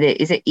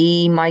 especially is it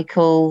E.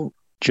 Michael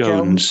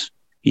Jones?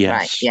 Yes.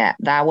 Right, yeah,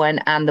 that one,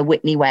 and the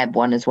Whitney Webb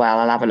one as well.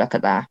 I'll have a look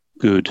at that.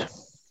 Good.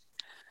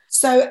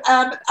 So,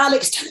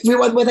 Alex, tell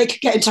everyone where they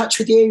could get in touch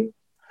with you.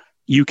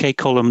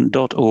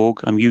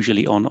 ukcolumn.org. I'm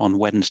usually on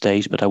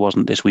Wednesdays, but I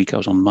wasn't this week. I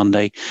was on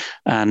Monday.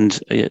 And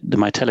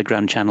my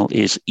Telegram channel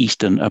is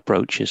Eastern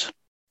Approaches.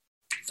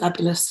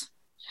 Fabulous.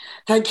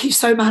 Thank you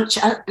so much,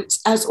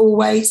 as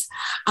always.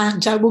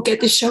 And we'll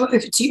get this show over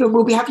to you, and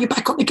we'll have you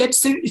back on again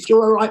soon if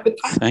you're all right with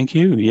that. Thank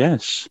you.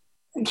 Yes.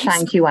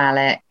 Thank you,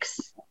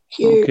 Alex. Thank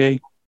you. Okay.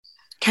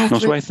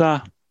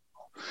 Kathryn.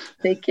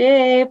 Take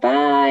care.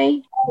 Bye.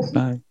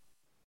 Bye.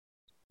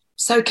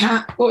 So,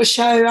 Kat, what a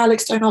show.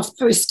 Alex don't often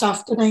know his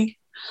stuff, doesn't he?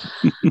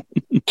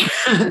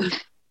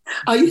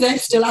 Are you there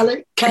still,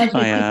 Alex? I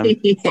am.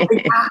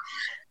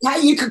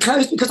 Kat, you can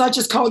close because I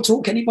just can't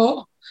talk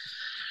anymore.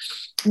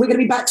 We're going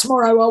to be back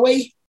tomorrow, are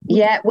we?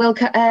 Yeah,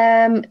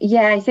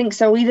 I think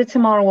so. Either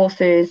tomorrow or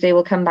Thursday,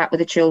 we'll come back with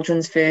the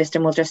children's first,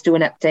 and we'll just do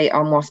an update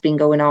on what's been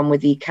going on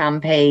with the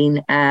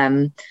campaign.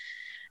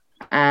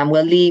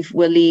 We'll leave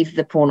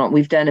the porn.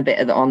 We've done a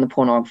bit on the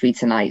pornography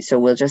tonight, so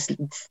we'll just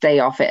stay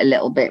off it a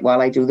little bit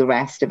while I do the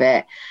rest of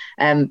it.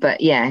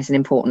 But yeah, it's an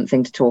important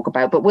thing to talk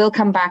about. But we'll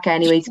come back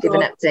anyway to give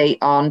an update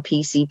on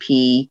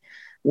PCP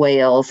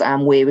Wales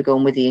and where we're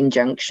going with the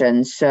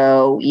injunction.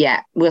 So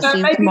yeah, we'll see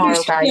you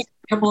tomorrow, guys.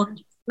 Come on.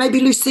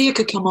 Maybe Lucia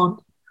could come on.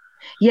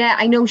 Yeah,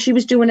 I know she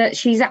was doing it.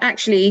 She's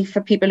actually,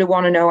 for people who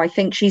want to know, I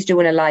think she's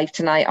doing a live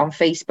tonight on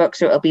Facebook.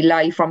 So it'll be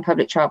live from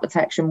Public Child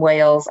Protection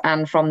Wales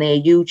and from their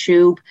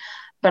YouTube.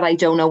 But I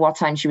don't know what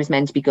time she was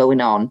meant to be going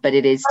on. But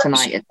it is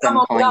tonight at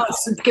some point.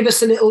 And give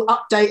us a little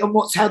update on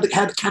how the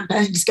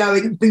campaign's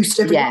going and boost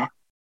everyone.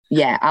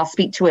 Yeah, I'll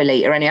speak to her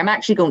later. Anyway, I'm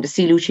actually going to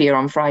see Lucia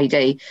on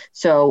Friday.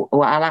 So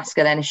I'll ask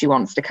her then if she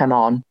wants to come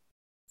on.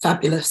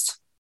 Fabulous.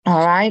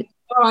 All right.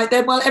 All right,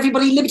 then. Well,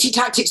 everybody,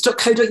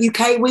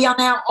 libertytactics.co.uk. We are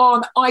now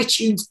on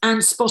iTunes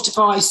and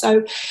Spotify.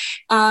 So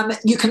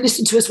you can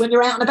listen to us when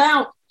you're out and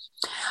about.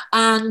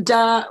 And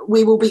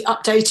we will be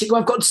updating.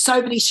 I've got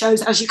so many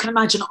shows. As you can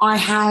imagine, I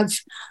have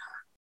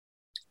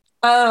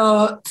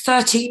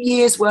 13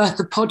 years worth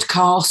of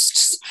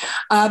podcasts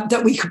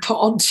that we could put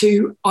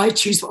onto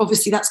iTunes. But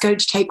obviously, that's going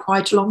to take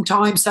quite a long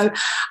time. So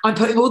I'm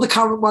putting all the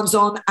current ones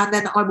on, and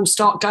then I will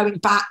start going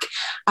back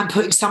and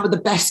putting some of the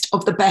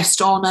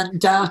best on.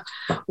 And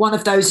one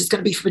of those is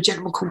going to be from a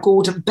gentleman called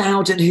Gordon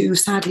Bowden, who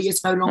sadly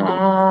is no longer.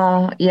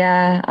 Oh,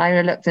 yeah. I'm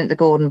reluctant to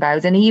Gordon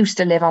Bowden. He used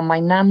to live on my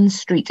nan's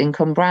street in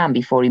Cwmbran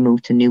before he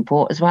moved to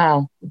Newport as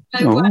well.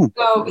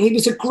 Well, he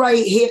was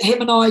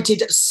him and I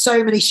did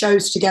so many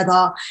shows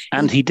together.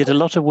 And he did a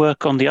lot of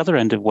work on the other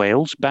end of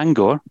Wales,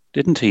 Bangor,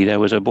 didn't he? There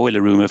was a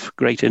boiler room of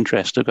great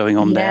interest going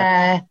on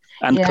there.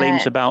 And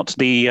claims about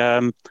the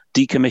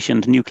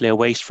decommissioned nuclear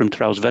waste from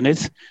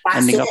Trawsfynydd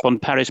ending up on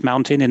Paris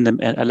Mountain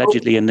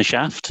allegedly in the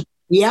shaft.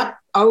 Yep.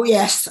 Oh,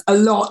 yes. A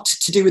lot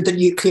to do with the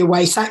nuclear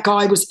waste. That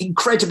guy was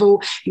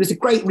incredible. He was a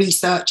great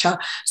researcher.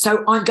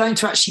 So I'm going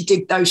to actually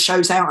dig those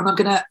shows out, and I'm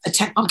going to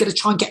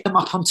try and get them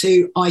up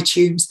onto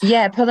iTunes.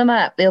 Yeah, put them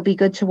up. They'll be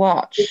good to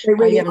watch. They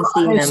really I haven't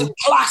seen them.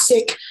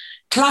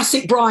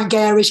 Classic Brian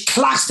Garish,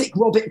 classic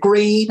Robert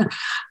Greene,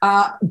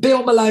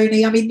 Bill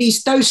Maloney. I mean,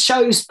 those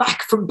shows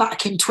back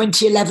in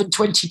 2011,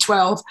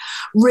 2012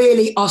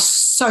 really are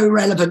so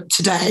relevant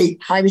today.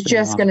 I was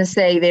just going to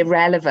say they're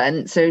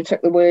relevant, so I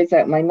took the words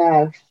out of my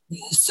mouth.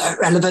 So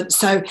relevant.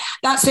 So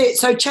that's it.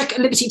 So check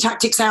Liberty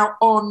Tactics out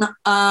on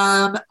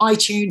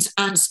iTunes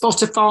and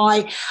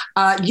Spotify.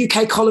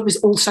 UK column is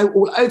also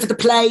all over the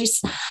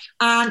place.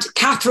 And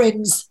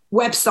Kathryn's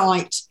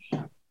website.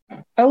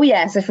 Oh,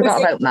 yes, I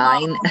forgot about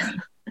mine.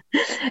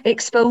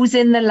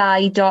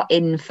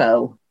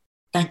 Exposingthelie.info.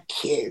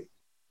 Thank you.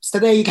 So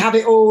there you have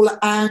it all.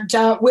 And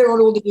we're on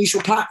all the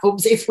usual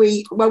platforms.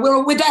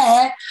 We're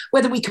there,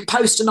 whether we can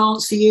post and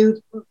answer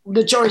you.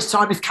 Majority of the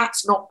time, if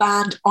Kat's not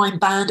banned, I'm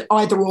banned,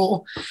 either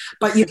or.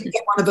 But you can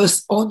get one of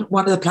us on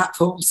one of the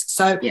platforms.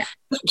 So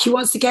Thank you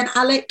once again,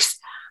 Alex.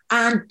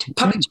 And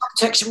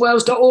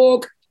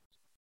publicprotectionwales.org.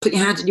 Put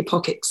your hand in your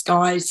pockets,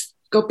 guys.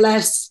 God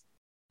bless.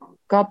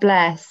 God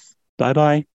bless. Bye-bye.